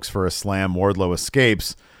 Hobbs looks for a slam. Wardlow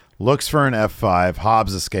escapes, looks for an F5.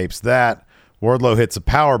 Hobbs escapes that. Wardlow hits a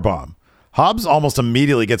power bomb. Hobbs almost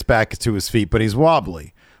immediately gets back to his feet, but he's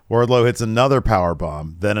wobbly. Wardlow hits another power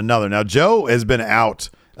bomb, then another. Now, Joe has been out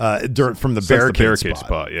from the barricade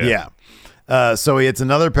spot. Yeah. So he hits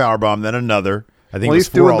another power bomb, then another. I think he's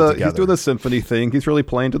doing the symphony thing. He's really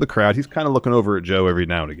playing to the crowd. He's kind of looking over at Joe every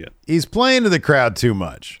now and again. He's playing to the crowd too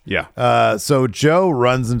much. Yeah. So Joe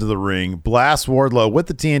runs into the ring, blasts Wardlow with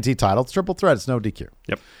the TNT title. It's triple threat. It's no DQ.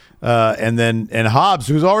 Yep. And Hobbs,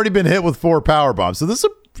 who's already been hit with 4 power bombs. So this is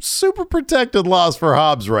a super protected loss for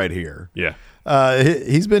Hobbs right here. Yeah.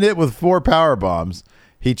 He's been hit with 4 power bombs.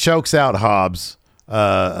 He chokes out Hobbs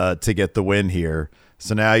to get the win here.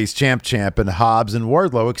 So now he's champ, and Hobbs and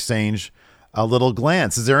Wardlow exchange a little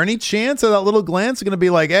glance. Is there any chance of that little glance going to be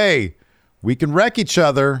like, hey, we can wreck each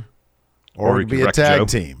other, or we can be a tag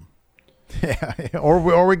team? Yeah,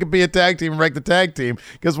 or we could be a tag team and wreck the tag team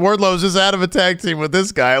because Wardlow's just out of a tag team with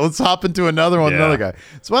this guy. Let's hop into another one, another guy.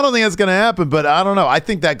 So I don't think that's going to happen, but I don't know. I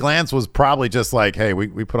think that glance was probably just like, hey,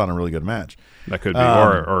 we put on a really good match. That could be,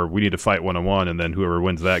 or we need to fight one-on-one, and then whoever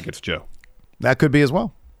wins that gets Joe. That could be as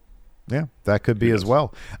well. Yeah, that could be as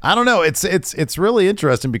well. I don't know. It's really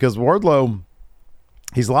interesting because Wardlow,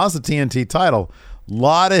 he's lost the TNT title.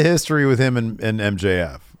 Lot of history with him and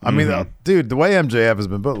MJF. I mean, dude, the way MJF has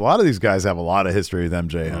been built, a lot of these guys have a lot of history with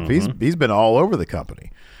MJF. He's been all over the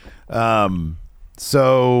company.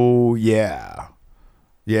 So yeah,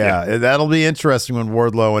 that'll be interesting when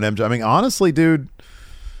Wardlow and MJF. I mean, honestly, dude,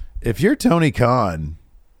 if you're Tony Khan,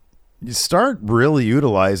 you start really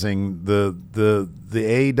utilizing the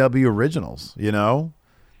AEW originals. You know,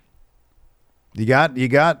 you got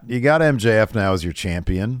MJF now as your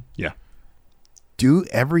champion. Yeah. Do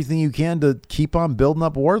everything you can to keep on building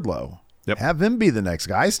up Wardlow. Yep. Have him be the next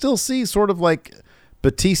guy. I still see sort of like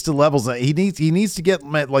Batista levels. He needs to get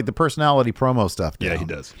like the personality promo stuff down. Yeah,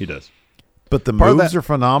 he does. But the moves are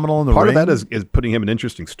phenomenal in the ring. Part of that is putting him in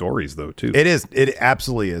interesting stories, though, too. It is. It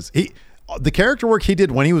absolutely is. The character work he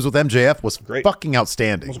did when he was with MJF was great. Fucking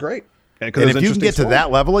outstanding. It was great. And if you can get to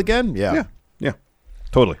that level again, yeah,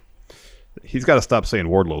 totally. He's got to stop saying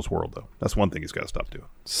Wardlow's world, though. That's one thing he's got to stop doing.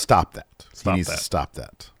 Stop that. He needs to stop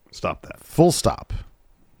that. Stop that. Full stop.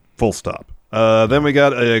 Then we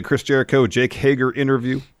got a Chris Jericho, Jake Hager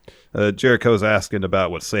interview. Jericho's asking about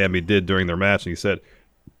what Sammy did during their match, and he said,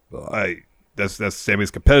 that's Sammy's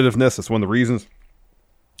competitiveness. That's one of the reasons.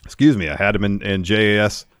 Excuse me, I had him in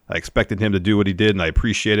JAS. I expected him to do what he did, and I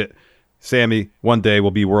appreciate it. Sammy, one day, will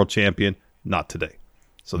be world champion. Not today.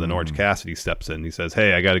 So then Orange Cassidy steps in. He says,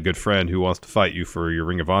 hey, I got a good friend who wants to fight you for your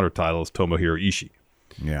Ring of Honor title. It's Tomohiro Ishii.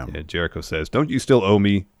 Yeah. And Jericho says, don't you still owe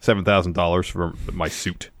me $7,000 for my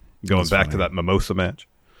suit? Going back to that Mimosa match.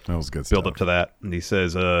 That was good Build up to that. And he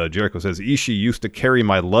says, Jericho says, Ishii used to carry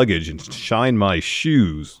my luggage and shine my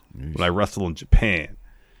shoes when I wrestled in Japan.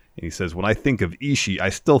 And he says, when I think of Ishii, I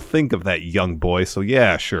still think of that young boy. So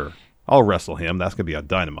yeah, sure. I'll wrestle him. That's going to be on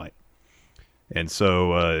Dynamite. And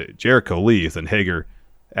so Jericho leaves, and Hager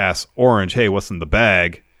asks Orange, hey, what's in the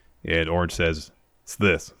bag? And Orange says, it's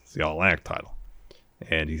this. It's the All-Atlantic title.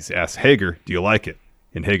 And he asks Hager, do you like it?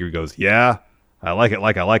 And Hager goes, yeah, I like it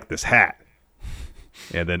like I like this hat.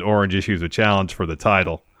 And then Orange issues a challenge for the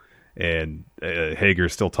title. And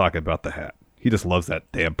Hager's still talking about the hat. He just loves that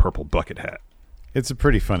damn purple bucket hat. It's a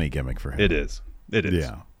pretty funny gimmick for him. It is.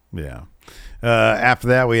 Yeah. After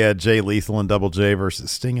that, we had Jay Lethal and Double J versus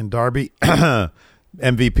Sting and Darby.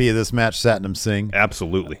 MVP of this match, Satnam Singh.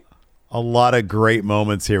 Absolutely. A lot of great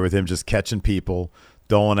moments here with him just catching people,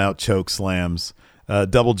 doling out choke slams.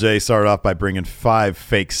 Double J started off by bringing 5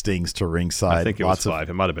 fake stings to ringside. I think it was 5.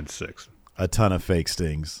 It might have been 6. A ton of fake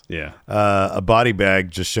stings. Yeah. A body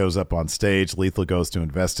bag just shows up on stage. Lethal goes to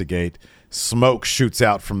investigate. Smoke shoots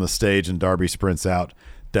out from the stage, and Darby sprints out.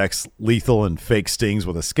 Decks Lethal and fake stings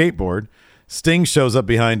with a skateboard. Sting shows up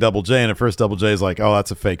behind Double J, and at first Double J is like, oh,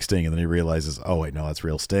 that's a fake Sting. And then he realizes, oh, wait, no, that's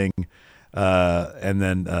real Sting. And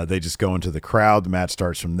then they just go into the crowd. The match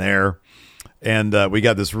starts from there. And we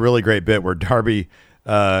got this really great bit where Darby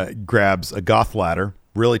grabs a goth ladder,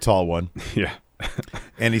 really tall one. Yeah.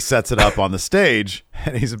 And he sets it up on the stage,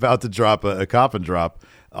 and he's about to drop a coffin drop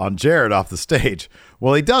on Jarrett off the stage.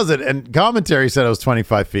 Well, he does it, and commentary said it was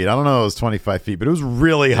 25 feet. I don't know if it was 25 feet, but it was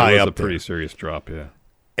really high up. It was a pretty serious drop, yeah.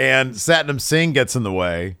 And Satnam Singh gets in the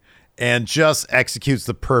way and just executes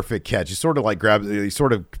the perfect catch. He sort of like he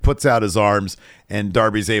sort of puts out his arms, and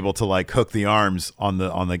Darby's able to like hook the arms on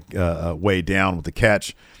the way down with the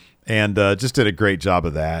catch, and just did a great job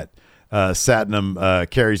of that. Satnam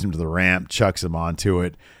carries him to the ramp, chucks him onto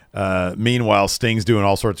it. Meanwhile, Sting's doing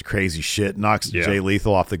all sorts of crazy shit, knocks Jay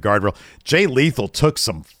Lethal off the guardrail. Jay Lethal took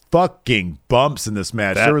some fucking bumps in this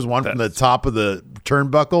match. There was one from the top of the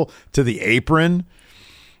turnbuckle to the apron.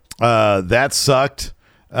 That sucked.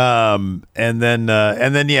 And then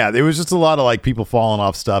there was just a lot of like people falling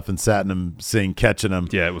off stuff and Satnam Singh catching him.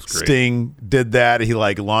 Yeah, it was great. Sting did that. He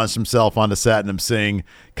like launched himself onto Satnam Singh,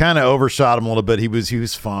 kind of overshot him a little bit. He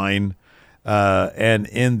was fine. And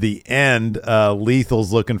in the end,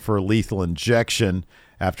 Lethal's looking for a lethal injection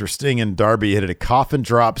after Sting and Darby hit a coffin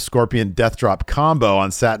drop, scorpion death drop combo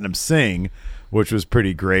on Satnam Singh, which was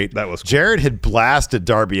pretty great. That was cool. Jarrett had blasted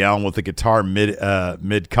Darby Allin with a guitar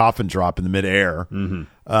mid coffin drop in the midair.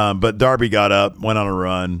 Mm-hmm. But Darby got up, went on a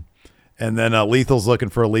run, and then Lethal's looking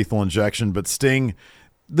for a lethal injection, but Sting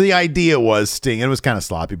the idea was Sting. It was kind of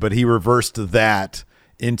sloppy, but he reversed that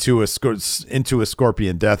into a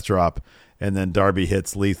Scorpion Death Drop, and then Darby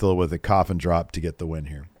hits Lethal with a coffin drop to get the win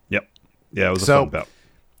here. Yep. Yeah, it was a fun bout.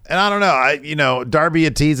 And I don't know. Darby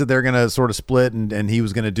had teased that they're going to sort of split, and he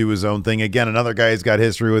was going to do his own thing. Again, another guy who's got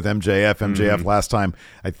history with MJF. MJF last time,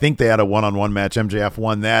 I think they had a one-on-one match. MJF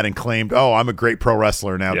won that and claimed, I'm a great pro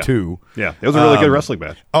wrestler now, too. Yeah, it was a really good wrestling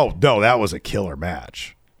match. Oh, no, that was a killer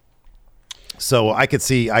match. So I could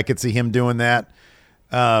see him doing that.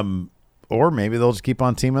 Or maybe they'll just keep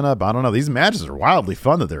on teaming up. I don't know. These matches are wildly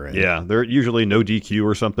fun that they're in. Yeah, they're usually no DQ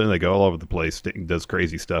or something. They go all over the place. Sting does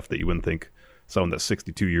crazy stuff that you wouldn't think someone that's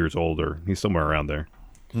 62 years old, or he's somewhere around there,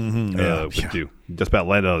 would do. Just about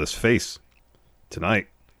landed on his face tonight,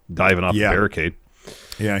 diving off the barricade.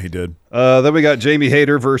 Yeah, he did. Then we got Jamie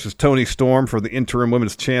Hayter versus Toni Storm for the interim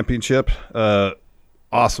women's championship.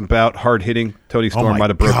 Awesome bout, hard hitting. Toni Storm might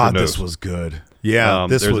have broken her nose. This was good. Yeah,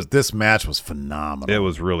 this match was phenomenal. It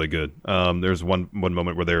was really good. There's one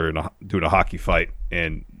moment where they're doing a hockey fight,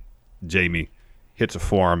 and Jamie hits a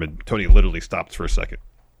forearm, and Toni literally stops for a second,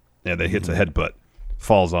 and then hits a headbutt,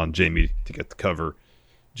 falls on Jamie to get the cover.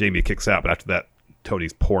 Jamie kicks out, but after that,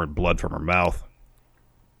 Toni's pouring blood from her mouth.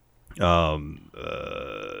 And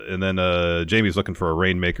then Jamie's looking for a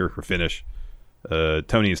Rainmaker for finish.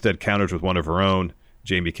 Toni instead counters with one of her own.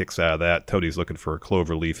 Jamie kicks out of that. Toni's looking for a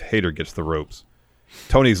cloverleaf. Hayter gets the ropes.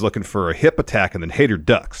 Toni's looking for a hip attack, and then Hayter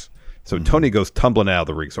ducks. So Toni goes tumbling out of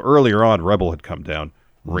the ring. So earlier on, Rebel had come down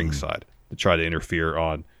ringside to try to interfere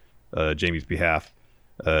on Jamie's behalf.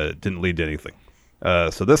 Didn't lead to anything.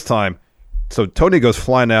 So this time, Toni goes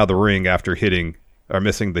flying out of the ring after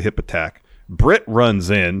missing the hip attack. Britt runs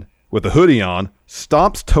in with a hoodie on,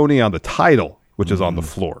 stomps Toni on the title, which is on the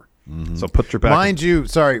floor. So puts her back. Mind you,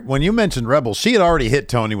 sorry, when you mentioned Rebel, she had already hit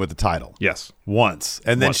Toni with the title. Yes. Once.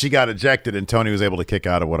 And then she got ejected, and Toni was able to kick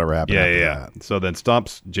out of whatever happened. Yeah. So then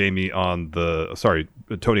stomps Toni on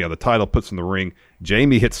the title, puts in the ring.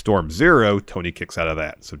 Jamie hits Storm Zero. Toni kicks out of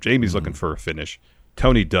that. So Jamie's looking for a finish.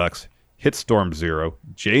 Toni ducks, hits Storm Zero.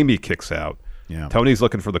 Jamie kicks out. Yeah. Toni's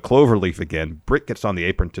looking for the cloverleaf again. Britt gets on the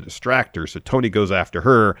apron to distract her. So Toni goes after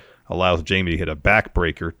her, allows Jamie to hit a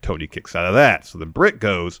backbreaker. Toni kicks out of that. So then Britt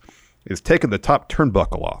is taking the top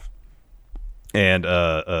turnbuckle off. And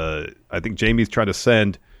I think Jamie's trying to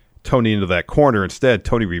send Toni into that corner. Instead,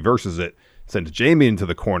 Toni reverses it, sends Jamie into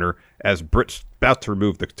the corner as Britt's about to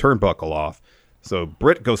remove the turnbuckle off. So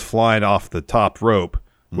Britt goes flying off the top rope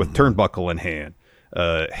with turnbuckle in hand.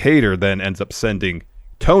 Hayter then ends up sending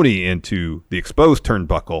Toni into the exposed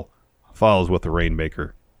turnbuckle, follows with the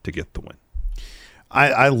Rainmaker to get the win.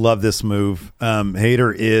 I love this move.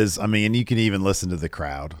 Hayter is, and you can even listen to the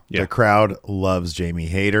crowd. Yeah. The crowd loves Jamie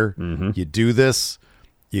Hayter. You do this,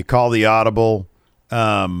 you call the audible,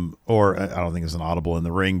 or I don't think it's an audible in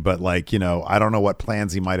the ring, but I don't know what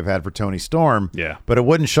plans he might have had for Toni Storm. Yeah. But it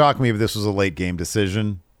wouldn't shock me if this was a late game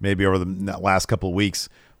decision, maybe over the last couple of weeks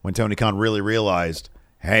when Tony Khan really realized,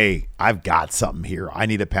 hey, I've got something here. I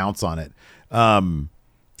need to pounce on it.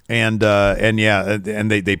 And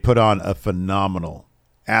they put on a phenomenal,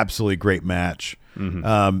 absolutely great match.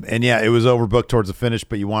 And yeah, it was overbooked towards the finish,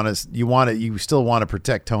 but you still want to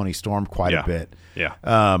protect Toni Storm quite a bit. Yeah.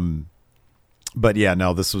 But yeah,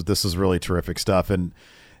 no, this was really terrific stuff. And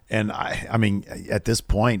I mean, at this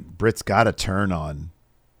point, Britt's got to turn on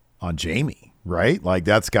Jamie, right? Like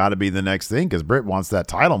that's got to be the next thing because Britt wants that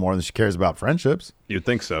title more than she cares about friendships. You'd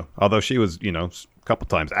think so. Although she was, a couple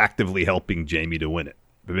times actively helping Jamie to win it.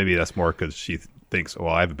 But maybe that's more because she thinks,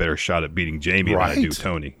 well, I have a better shot at beating Jamie than I do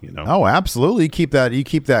Toni. Oh, absolutely. You keep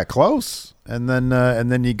that close, and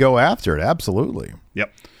then you go after it. Absolutely.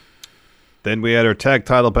 Yep. Then we had our tag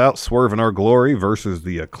title bout: Swerve in Our Glory versus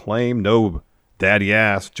the Acclaim. No Daddy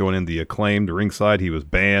Ass joining the Acclaimed ringside. He was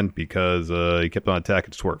banned because he kept on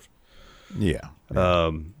attacking Swerve. Yeah.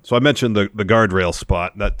 So I mentioned the guardrail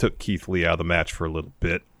spot that took Keith Lee out of the match for a little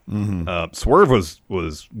bit. Swerve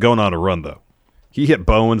was going on a run though. He hit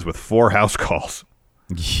Bowens with 4 house calls.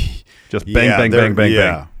 Just bang, bang,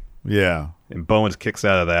 bang. Yeah. And Bowens kicks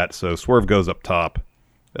out of that. So Swerve goes up top,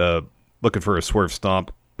 looking for a Swerve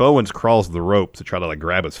stomp. Bowens crawls the rope to try to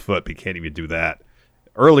grab his foot, but he can't even do that.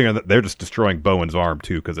 Earlier, they're just destroying Bowens' arm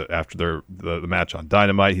too, because after the match on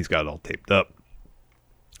Dynamite, he's got it all taped up.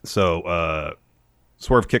 So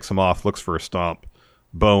Swerve kicks him off, looks for a stomp.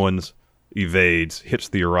 Bowens evades, hits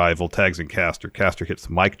the Arrival, tags in Caster. Caster hits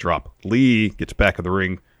the mic drop. Lee gets back in the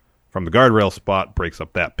ring from the guardrail spot, breaks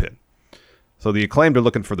up that pin. So the Acclaimed are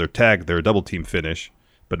looking for their double team finish,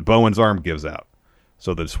 but Bowens' arm gives out.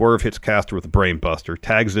 So the Swerve hits Caster with a brain buster,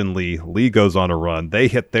 tags in Lee. Lee goes on a run. They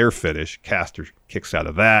hit their finish. Caster kicks out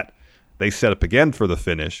of that. They set up again for the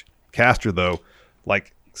finish. Caster, though,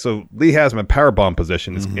 so Lee has him in powerbomb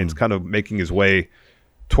position and is kind of making his way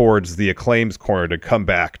towards the Acclaim's corner to come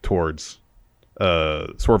back towards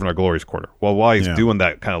Swerve in Our Glory's corner. Well, while he's doing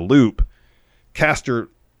that kind of loop, Caster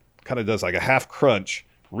kind of does like a half crunch,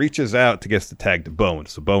 reaches out to get the tag to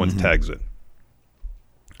Bowens. So Bowens tags in.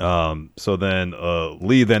 So then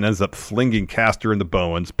Lee then ends up flinging Caster into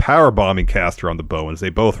Bowens, powerbombing Caster on the Bowens. They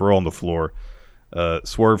both roll on the floor.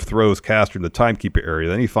 Swerve throws Caster in the timekeeper area.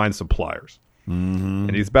 Then he finds some pliers.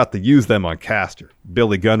 And he's about to use them on Caster.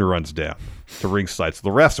 Billy Gunn runs down to ringside. So the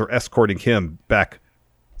refs are escorting him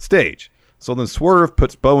backstage. So then Swerve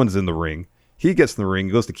puts Bowens in the ring. He gets in the ring,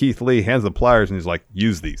 goes to Keith Lee, hands the pliers, and he's like,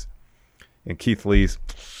 use these. And Keith Lee's,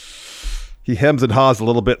 he hems and haws a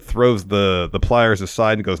little bit, throws the pliers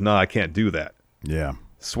aside and goes, no, I can't do that. Yeah.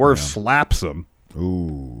 Swerve slaps him.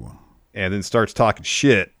 Ooh. And then starts talking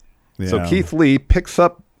shit. Yeah. So Keith Lee picks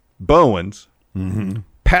up Bowens,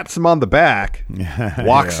 pats him on the back,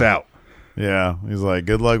 walks out. Yeah, he's like,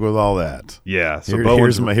 good luck with all that. Yeah, so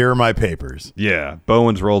here are my papers. Yeah,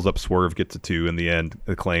 Bowens rolls up Swerve, gets a 2. In the end,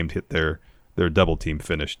 Acclaimed hit their double team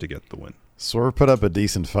finish to get the win. Swerve put up a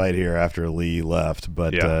decent fight here after Lee left,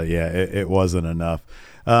 but it wasn't enough.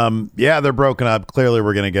 They're broken up. Clearly,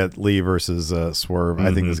 we're going to get Lee versus Swerve.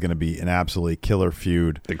 I think this is going to be an absolutely killer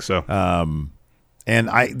feud. I think so. And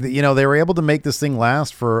they were able to make this thing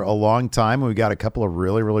last for a long time. We got a couple of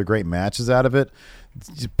really, really great matches out of it.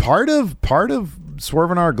 Part of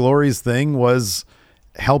Swerve in Our Glory's thing was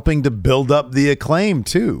helping to build up the Acclaim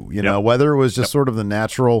too. You know, whether it was just sort of the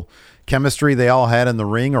natural chemistry they all had in the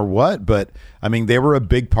ring or what, but I mean, they were a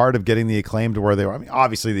big part of getting the Acclaim to where they were. I mean,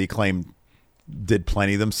 obviously the Acclaim did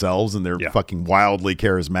plenty themselves, and they're fucking wildly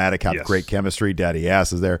charismatic, have great chemistry. Daddy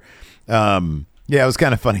Ass is there. It was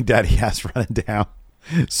kind of funny. Daddy Ass running down,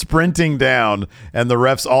 sprinting down, and the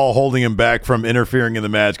refs all holding him back from interfering in the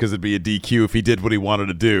match because it'd be a DQ if he did what he wanted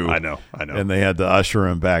to do. I know. And they had to usher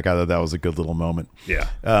him back. I thought that was a good little moment. Yeah.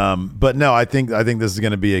 But no, I think this is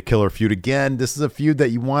going to be a killer feud again. This is a feud that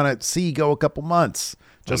you want to see go a couple months,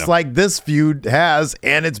 just like this feud has,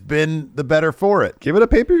 and it's been the better for it. Give it a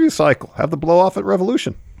pay-per-view cycle. Have the blow off at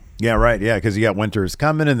Revolution. Yeah, right. Yeah, because you got Winter's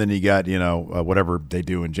coming, and then you got whatever they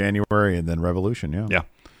do in January, and then Revolution. Yeah.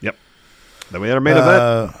 Yep. Then we had our main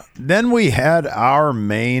event. Then we had our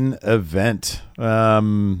main event.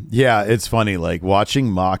 It's funny, like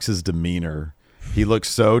watching Mox's demeanor. He looks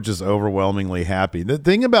so just overwhelmingly happy. The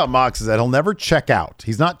thing about Mox is that he'll never check out.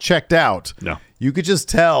 He's not checked out. No. You could just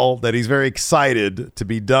tell that he's very excited to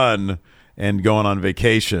be done and going on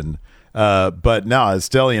vacation. But no, it's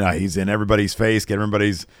still, he's in everybody's face,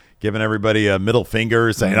 giving everybody a middle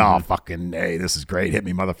finger, saying, oh, fucking, hey, this is great. Hit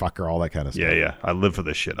me, motherfucker, all that kind of stuff. Yeah. I live for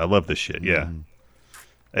this shit. I love this shit. Yeah.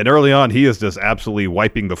 And early on, he is just absolutely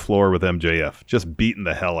wiping the floor with MJF, just beating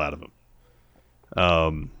the hell out of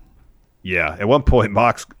him. At one point,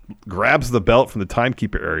 Mox grabs the belt from the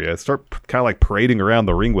timekeeper area, start kind of like parading around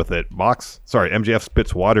the ring with it. MJF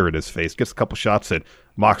spits water in his face, gets a couple shots in.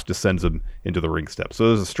 Mox just sends him into the ring steps. So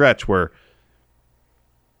there's a stretch where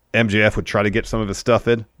MJF would try to get some of his stuff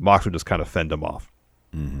in. Mox would just kind of fend him off.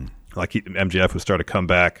 MJF would start to come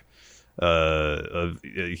back.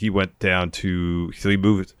 He went down to... So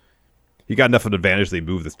he got enough of an advantage that he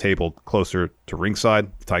moved this table closer to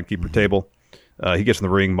ringside, the timekeeper table. He gets in the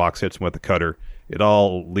ring. Mox hits him with the cutter. It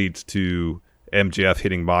all leads to MJF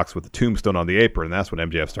hitting Mox with the tombstone on the apron, and that's when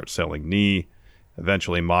MJF starts selling knee.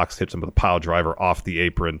 Eventually, Mox hits him with a pile driver off the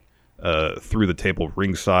apron through the table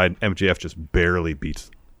ringside. MJF just barely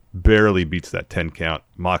beats that 10 count.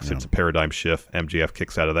 Mox hits a paradigm shift. MJF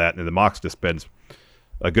kicks out of that, and then Mox just spends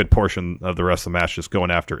a good portion of the rest of the match just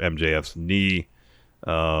going after MJF's knee.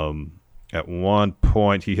 At one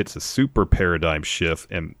point, he hits a super paradigm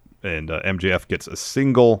shift, and MJF gets a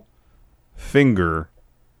single finger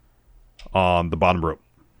on the bottom rope.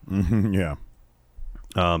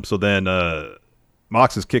 So then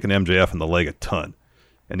Mox is kicking MJF in the leg a ton,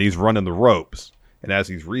 and he's running the ropes. And as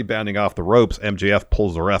he's rebounding off the ropes, MJF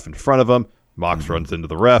pulls the ref in front of him. Mox runs into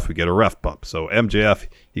the ref. We get a ref bump. So MJF,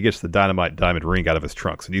 he gets the Dynamite Diamond ring out of his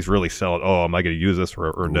trunks, and he's really selling, am I going to use this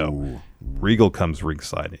or no? Regal comes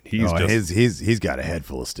ringside. And he's got a head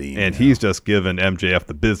full of steam. And he's just giving MJF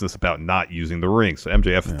the business about not using the ring. So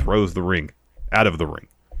MJF throws the ring out of the ring.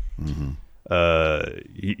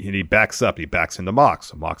 He backs up. He backs into Mox.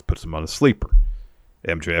 So Mox puts him on a sleeper.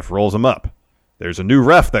 MJF rolls him up. There's a new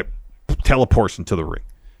ref that teleports into the ring.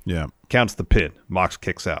 Yeah. Counts the pin. Mox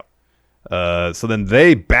kicks out. So then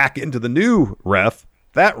they back into the new ref.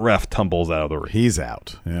 That ref tumbles out of the ring. He's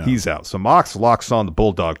out. Yeah. He's out. So Mox locks on the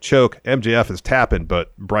Bulldog choke. MJF is tapping,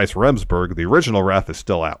 but Bryce Remsburg, the original ref, is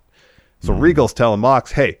still out. So Regal's telling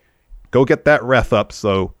Mox, hey, go get that ref up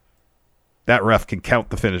so that ref can count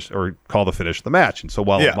the finish or call the finish of the match. And so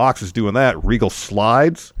while Mox is doing that, Regal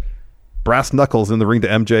slides brass knuckles in the ring to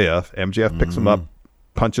MJF. MJF picks him up,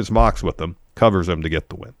 punches Mox with them, covers him to get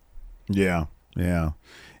the win. Yeah.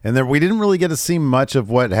 And then we didn't really get to see much of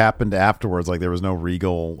what happened afterwards. Like, there was no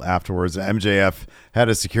Regal afterwards. MJF had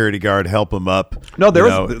a security guard help him up. No,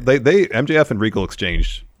 MJF and Regal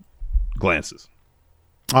exchanged glances.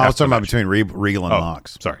 Oh, I was talking about between Regal and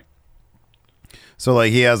Mox. Sorry. So,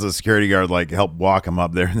 like, he has a security guard, like, help walk him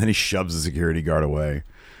up there, and then he shoves the security guard away.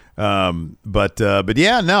 But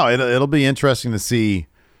yeah, no, it'll be interesting to see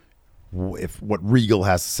what Regal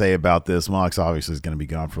has to say about this. Mox obviously is going to be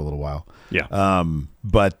gone for a little while. Yeah.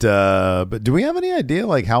 But do we have any idea,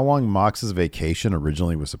 like, how long Mox's vacation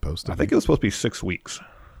originally was supposed to be? I think it was supposed to be 6 weeks.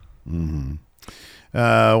 Mm-hmm.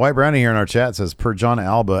 White Brownie here in our chat says, per John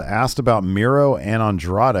Alba, asked about Miro and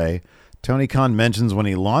Andrade. Tony Khan mentions when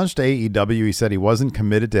he launched AEW, he said he wasn't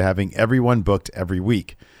committed to having everyone booked every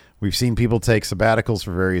week. We've seen people take sabbaticals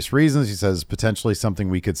for various reasons. He says potentially something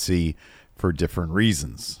we could see for different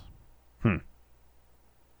reasons. I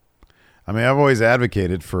mean, I've always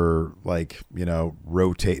advocated for, like, you know,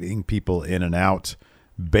 rotating people in and out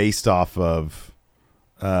based off of,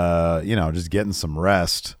 you know, just getting some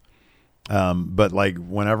rest. But, like,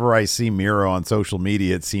 whenever I see Miro on social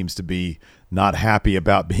media, it seems to be not happy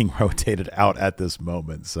about being rotated out at this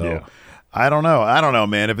moment. So I don't know,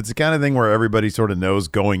 man. If it's the kind of thing where everybody sort of knows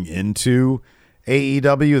going into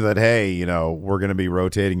AEW that, hey, you know, we're going to be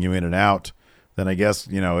rotating you in and out, then I guess,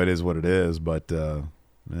 you know, it is what it is. But,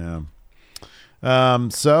 yeah.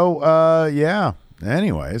 Yeah.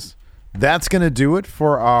 Anyways, that's going to do it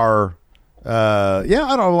for our, I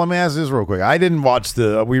don't know. Let me ask this real quick. I didn't watch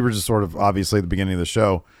we were just sort of obviously at the beginning of the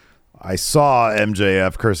show. I saw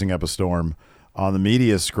MJF cursing up a storm on the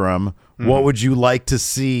media scrum. Mm-hmm. What would you like to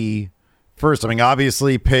see first? I mean,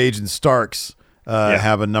 obviously Paige and Starks,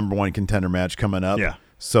 have a number one contender match coming up. Yeah.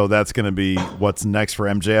 So that's going to be what's next for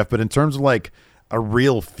MJF. But in terms of, like, a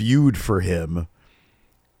real feud for him,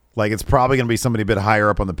 like, it's probably going to be somebody a bit higher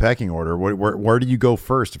up on the pecking order. Where do you go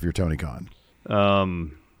first if you're Tony Khan?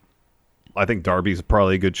 I think Darby's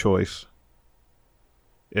probably a good choice.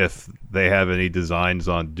 If they have any designs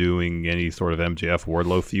on doing any sort of MJF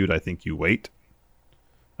Wardlow feud, I think you wait.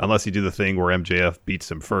 Unless you do the thing where MJF beats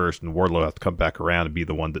him first and Wardlow has to come back around and be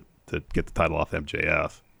the one to get the title off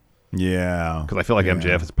MJF. Yeah. Because I feel like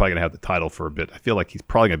MJF is probably going to have the title for a bit. I feel like he's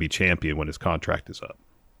probably going to be champion when his contract is up.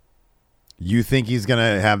 You think he's going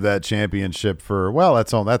to have that championship for, well,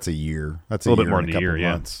 that's a year. That's a little bit more than a year,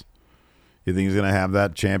 months. You think he's going to have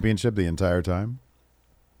that championship the entire time?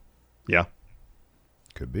 Yeah.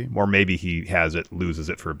 Could be. Or maybe he has it, loses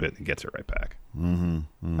it for a bit, and gets it right back. Mm-hmm.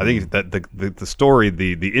 Mm-hmm. I think that the story,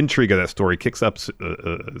 the intrigue of that story kicks up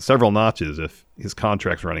several notches if his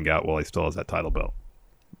contract's running out while he still has that title belt.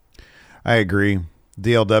 I agree.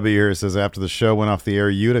 DLW here says, after the show went off the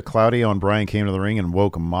air, Yuta, Claudio, and Brian came to the ring and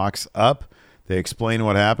woke Mox up. They explained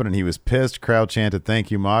what happened, and he was pissed. Crowd chanted,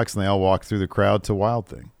 "Thank you, Mox," and they all walked through the crowd to Wild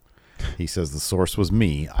Thing. He says, the source was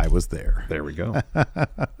me. I was there. There we go.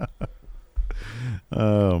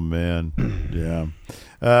 Oh, man. Yeah.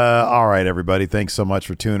 All right, everybody. Thanks so much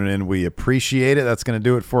for tuning in. We appreciate it. That's going to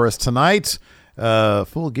do it for us tonight.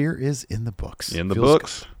 Full Gear is in the books. In the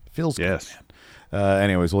books. Good. Feels yes. good, man.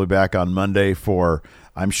 Anyways, we'll be back on Monday for,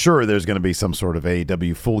 I'm sure there's going to be some sort of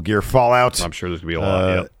AEW Full Gear fallout. I'm sure there's going to be a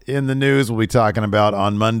lot. In the news, we'll be talking about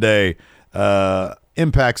on Monday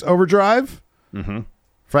Impact's Overdrive,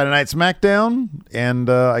 Friday Night SmackDown, and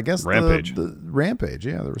I guess Rampage. The Rampage.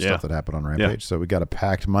 Yeah, there was stuff that happened on Rampage. Yeah. So we got a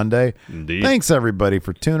packed Monday. Indeed. Thanks, everybody,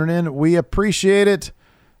 for tuning in. We appreciate it.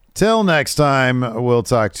 Till next time, we'll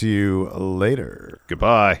talk to you later.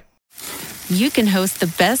 Goodbye. You can host the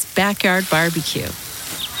best backyard barbecue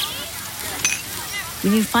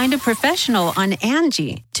when you find a professional on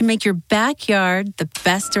Angie to make your backyard the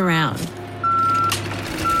best around.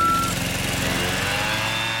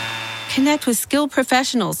 Connect with skilled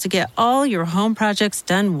professionals to get all your home projects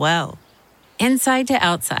done well. Inside to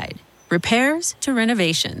outside, repairs to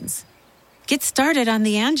renovations. Get started on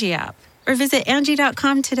the Angie app or visit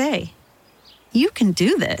Angie.com today. You can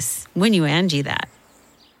do this when you Angie that.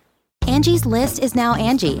 Angie's List is now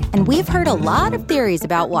Angie, and we've heard a lot of theories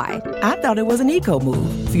about why. I thought it was an eco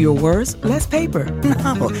move. Fewer words, less paper.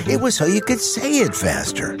 No, it was so you could say it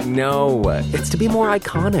faster. No, it's to be more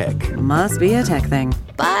iconic. Must be a tech thing.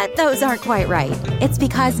 But those aren't quite right. It's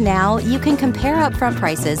because now you can compare upfront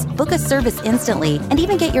prices, book a service instantly, and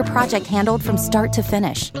even get your project handled from start to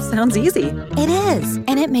finish. Sounds easy. It is,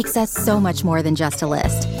 and it makes us so much more than just a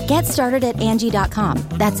list. Get started at Angie.com.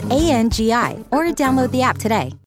 That's ANGI, or download the app today.